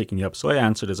 50-50 on picking up. So I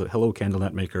answered as, hello, Kendal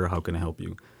Netmaker, how can I help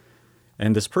you?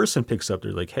 And this person picks up,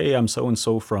 they're like, hey, I'm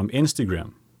so-and-so from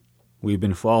Instagram. We've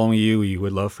been following you. We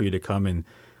would love for you to come. And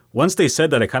once they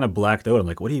said that, I kind of blacked out. I'm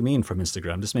like, what do you mean from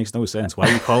Instagram? This makes no sense. Why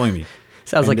are you calling me?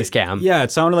 Sounds like a scam. Yeah,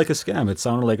 it sounded like a scam. It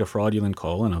sounded like a fraudulent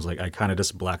call. And I was like, I kind of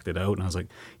just blacked it out. And I was like,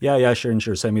 yeah,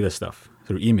 sure. Send me this stuff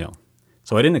through email.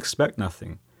 So I didn't expect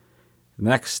nothing. The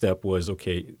next step was,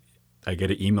 okay, I get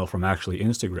an email from actually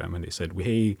Instagram. And they said,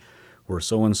 hey, we're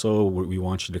so-and-so. We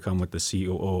want you to come with the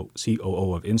COO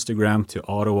of Instagram to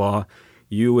Ottawa.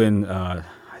 You and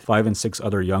 5 and 6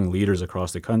 other young leaders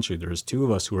across the country. There's 2 of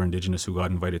us who are Indigenous who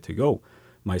got invited to go,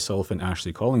 myself and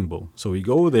Ashley Collingbull. So we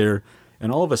go there.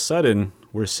 And all of a sudden,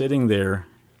 we're sitting there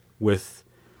with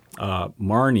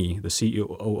Marnie, the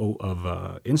CEO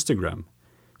of Instagram.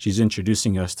 She's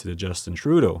introducing us to Justin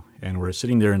Trudeau. And we're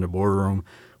sitting there in the boardroom.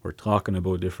 We're talking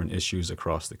about different issues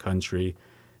across the country,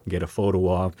 get a photo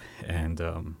op. And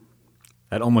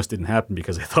that almost didn't happen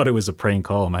because I thought it was a prank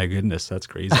call. My goodness, that's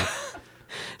crazy.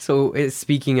 So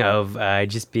speaking of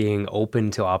just being open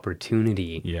to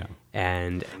opportunity,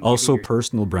 and also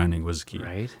personal branding was key.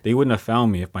 Right? They wouldn't have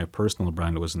found me if my personal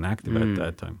brand wasn't active at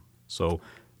that time. So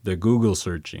the Google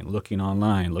searching, looking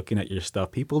online, looking at your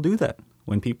stuff, people do that.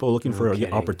 When people are looking for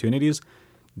opportunities,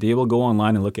 they will go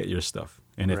online and look at your stuff.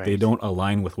 And if they don't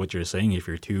align with what you're saying, if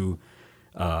you're too,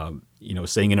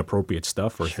 saying inappropriate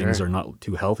stuff or things are not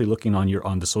too healthy looking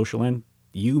on the social end,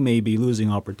 you may be losing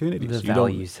opportunities. The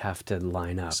values have to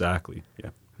line up. Exactly, yeah.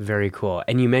 Very cool.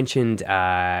 And you mentioned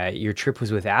your trip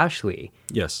was with Ashley.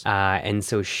 Yes. And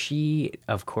so she,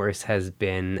 of course, has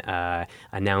been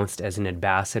announced as an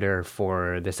ambassador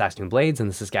for the Saskatoon Blades and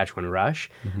the Saskatchewan Rush,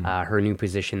 her new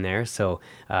position there. So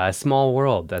small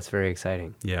world. That's very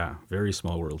exciting. Yeah, very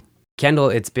small world. Kendal,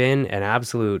 it's been an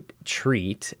absolute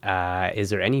treat. Is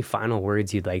there any final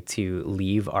words you'd like to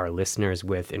leave our listeners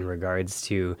with in regards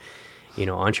to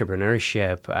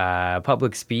entrepreneurship,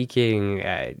 public speaking,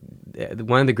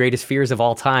 one of the greatest fears of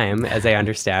all time, as I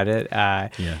understand it.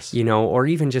 Yes. Or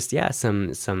even just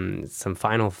some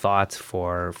final thoughts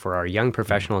for our young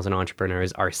professionals and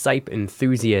entrepreneurs, our SYPE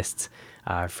enthusiasts,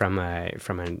 from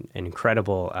an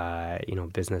incredible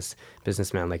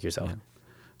businessman like yourself. Yeah.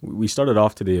 We started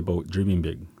off today about dreaming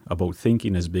big, about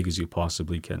thinking as big as you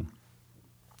possibly can.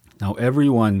 Now,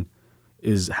 everyone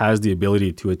has the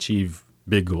ability to achieve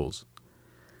big goals.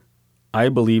 I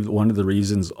believe one of the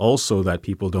reasons also that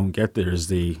people don't get there is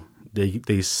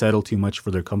they settle too much for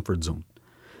their comfort zone.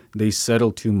 They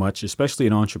settle too much, especially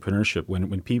in entrepreneurship.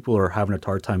 When people are having a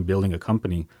hard time building a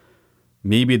company,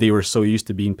 maybe they were so used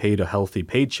to being paid a healthy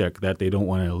paycheck that they don't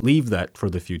want to leave that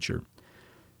for the future.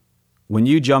 When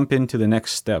you jump into the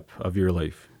next step of your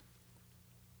life,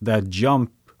 that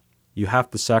jump, you have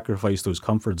to sacrifice those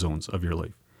comfort zones of your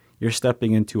life. You're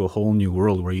stepping into a whole new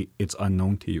world where it's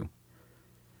unknown to you.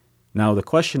 Now, the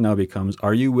question now becomes,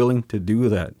 are you willing to do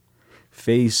that?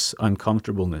 Face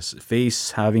uncomfortableness,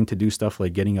 face having to do stuff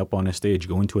like getting up on a stage,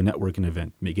 going to a networking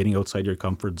event, getting outside your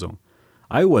comfort zone.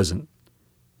 I wasn't,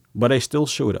 but I still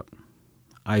showed up.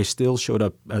 I still showed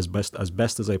up as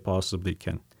best as I possibly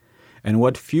can. And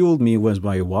what fueled me was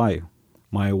my why.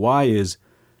 My why is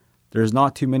there's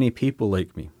not too many people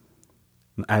like me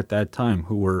at that time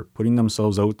who were putting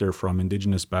themselves out there from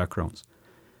Indigenous backgrounds.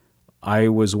 I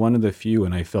was one of the few,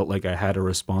 and I felt like I had a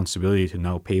responsibility to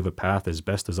now pave a path as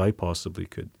best as I possibly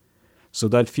could. So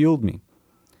that fueled me.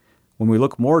 When we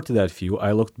look more to that few,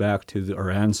 I looked back to our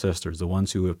ancestors, the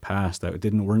ones who have passed, that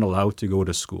weren't allowed to go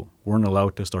to school, weren't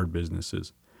allowed to start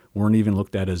businesses, weren't even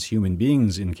looked at as human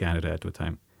beings in Canada at the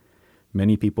time.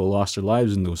 Many people lost their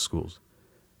lives in those schools.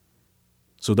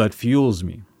 So that fuels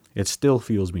me. It still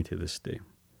fuels me to this day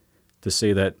to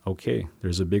say that, okay,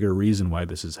 there's a bigger reason why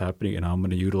this is happening, and I'm going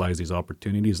to utilize these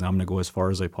opportunities, and I'm going to go as far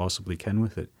as I possibly can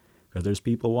with it, because there's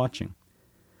people watching.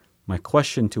 My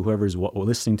question to whoever's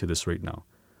listening to this right now,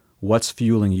 what's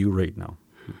fueling you right now?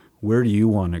 Where do you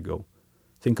want to go?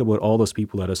 Think about all those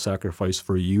people that have sacrificed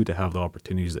for you to have the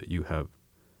opportunities that you have,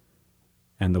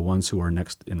 and the ones who are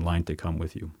next in line to come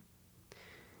with you.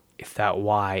 If that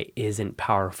why isn't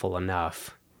powerful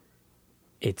enough,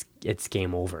 it's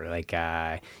game over. Like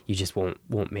you just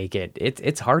won't make it.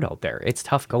 It's hard out there. It's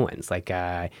tough goings. Like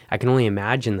I can only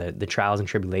imagine the trials and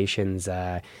tribulations.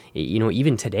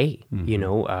 Even today,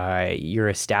 you're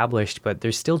established, but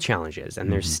there's still challenges,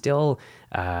 and there's still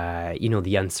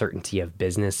the uncertainty of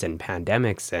business and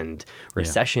pandemics and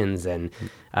recessions and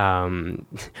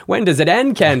when does it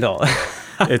end, Kendal?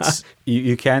 It's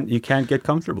you can't get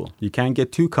comfortable. You can't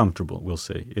get too comfortable. We'll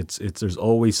say it's there's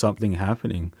always something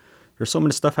happening. There's so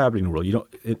much stuff happening in the world.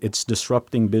 It's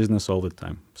disrupting business all the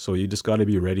time. So you just got to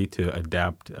be ready to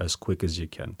adapt as quick as you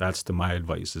can. That's my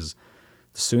advice. Is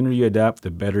the sooner you adapt, the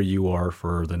better you are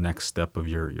for the next step of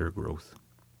your growth.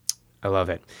 I love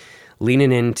it.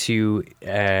 Leaning into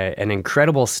an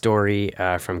incredible story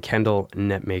from Kendal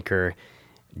Netmaker.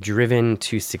 Driven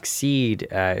to Succeed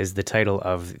is the title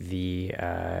of the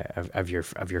of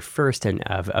your first and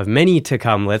of many to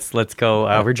come. Let's go.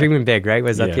 We're dreaming big, right?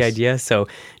 Was that Yes. the idea? So,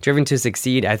 Driven to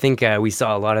Succeed. I think we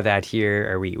saw a lot of that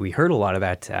here, or we heard a lot of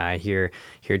that here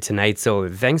tonight. So,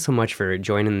 thanks so much for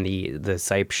joining the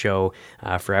SYPE show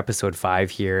for episode 5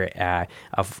 here.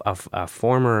 A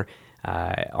former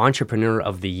Entrepreneur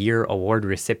of the Year award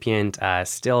recipient,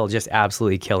 still just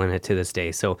absolutely killing it to this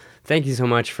day. So thank you so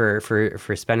much for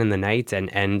spending the night.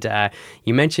 And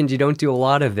you mentioned you don't do a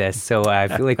lot of this, so I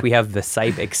feel like we have the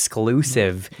SYPE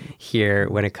exclusive here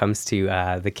when it comes to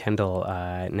the Kendal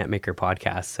Netmaker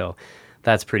podcast. So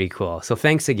that's pretty cool. So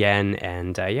thanks again.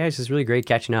 And it's just really great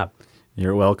catching up.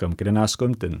 You're welcome.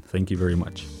 Thank you very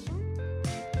much.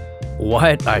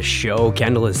 What a show.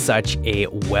 Kendal is such a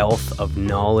wealth of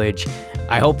knowledge.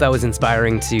 I hope that was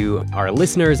inspiring to our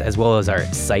listeners as well as our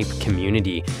SYPE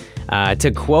community.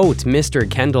 To quote Mr.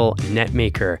 Kendal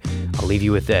Netmaker, I'll leave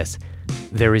you with this.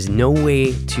 There is no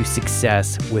way to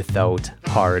success without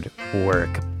hard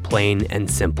work. Plain and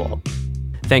simple.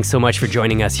 Thanks so much for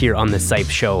joining us here on the SYPE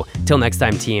show. Till next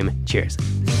time, team. Cheers.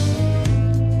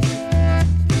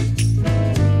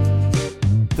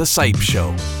 The SYPE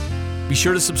Show. Be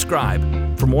sure to subscribe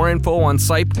for more info on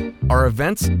SYPE, our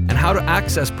events, and how to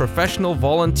access professional,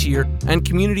 volunteer, and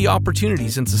community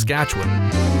opportunities in Saskatchewan.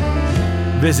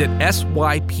 Visit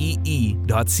SYPE.ca.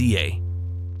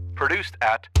 Produced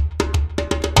at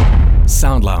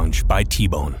Sound Lounge by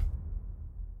T-Bone.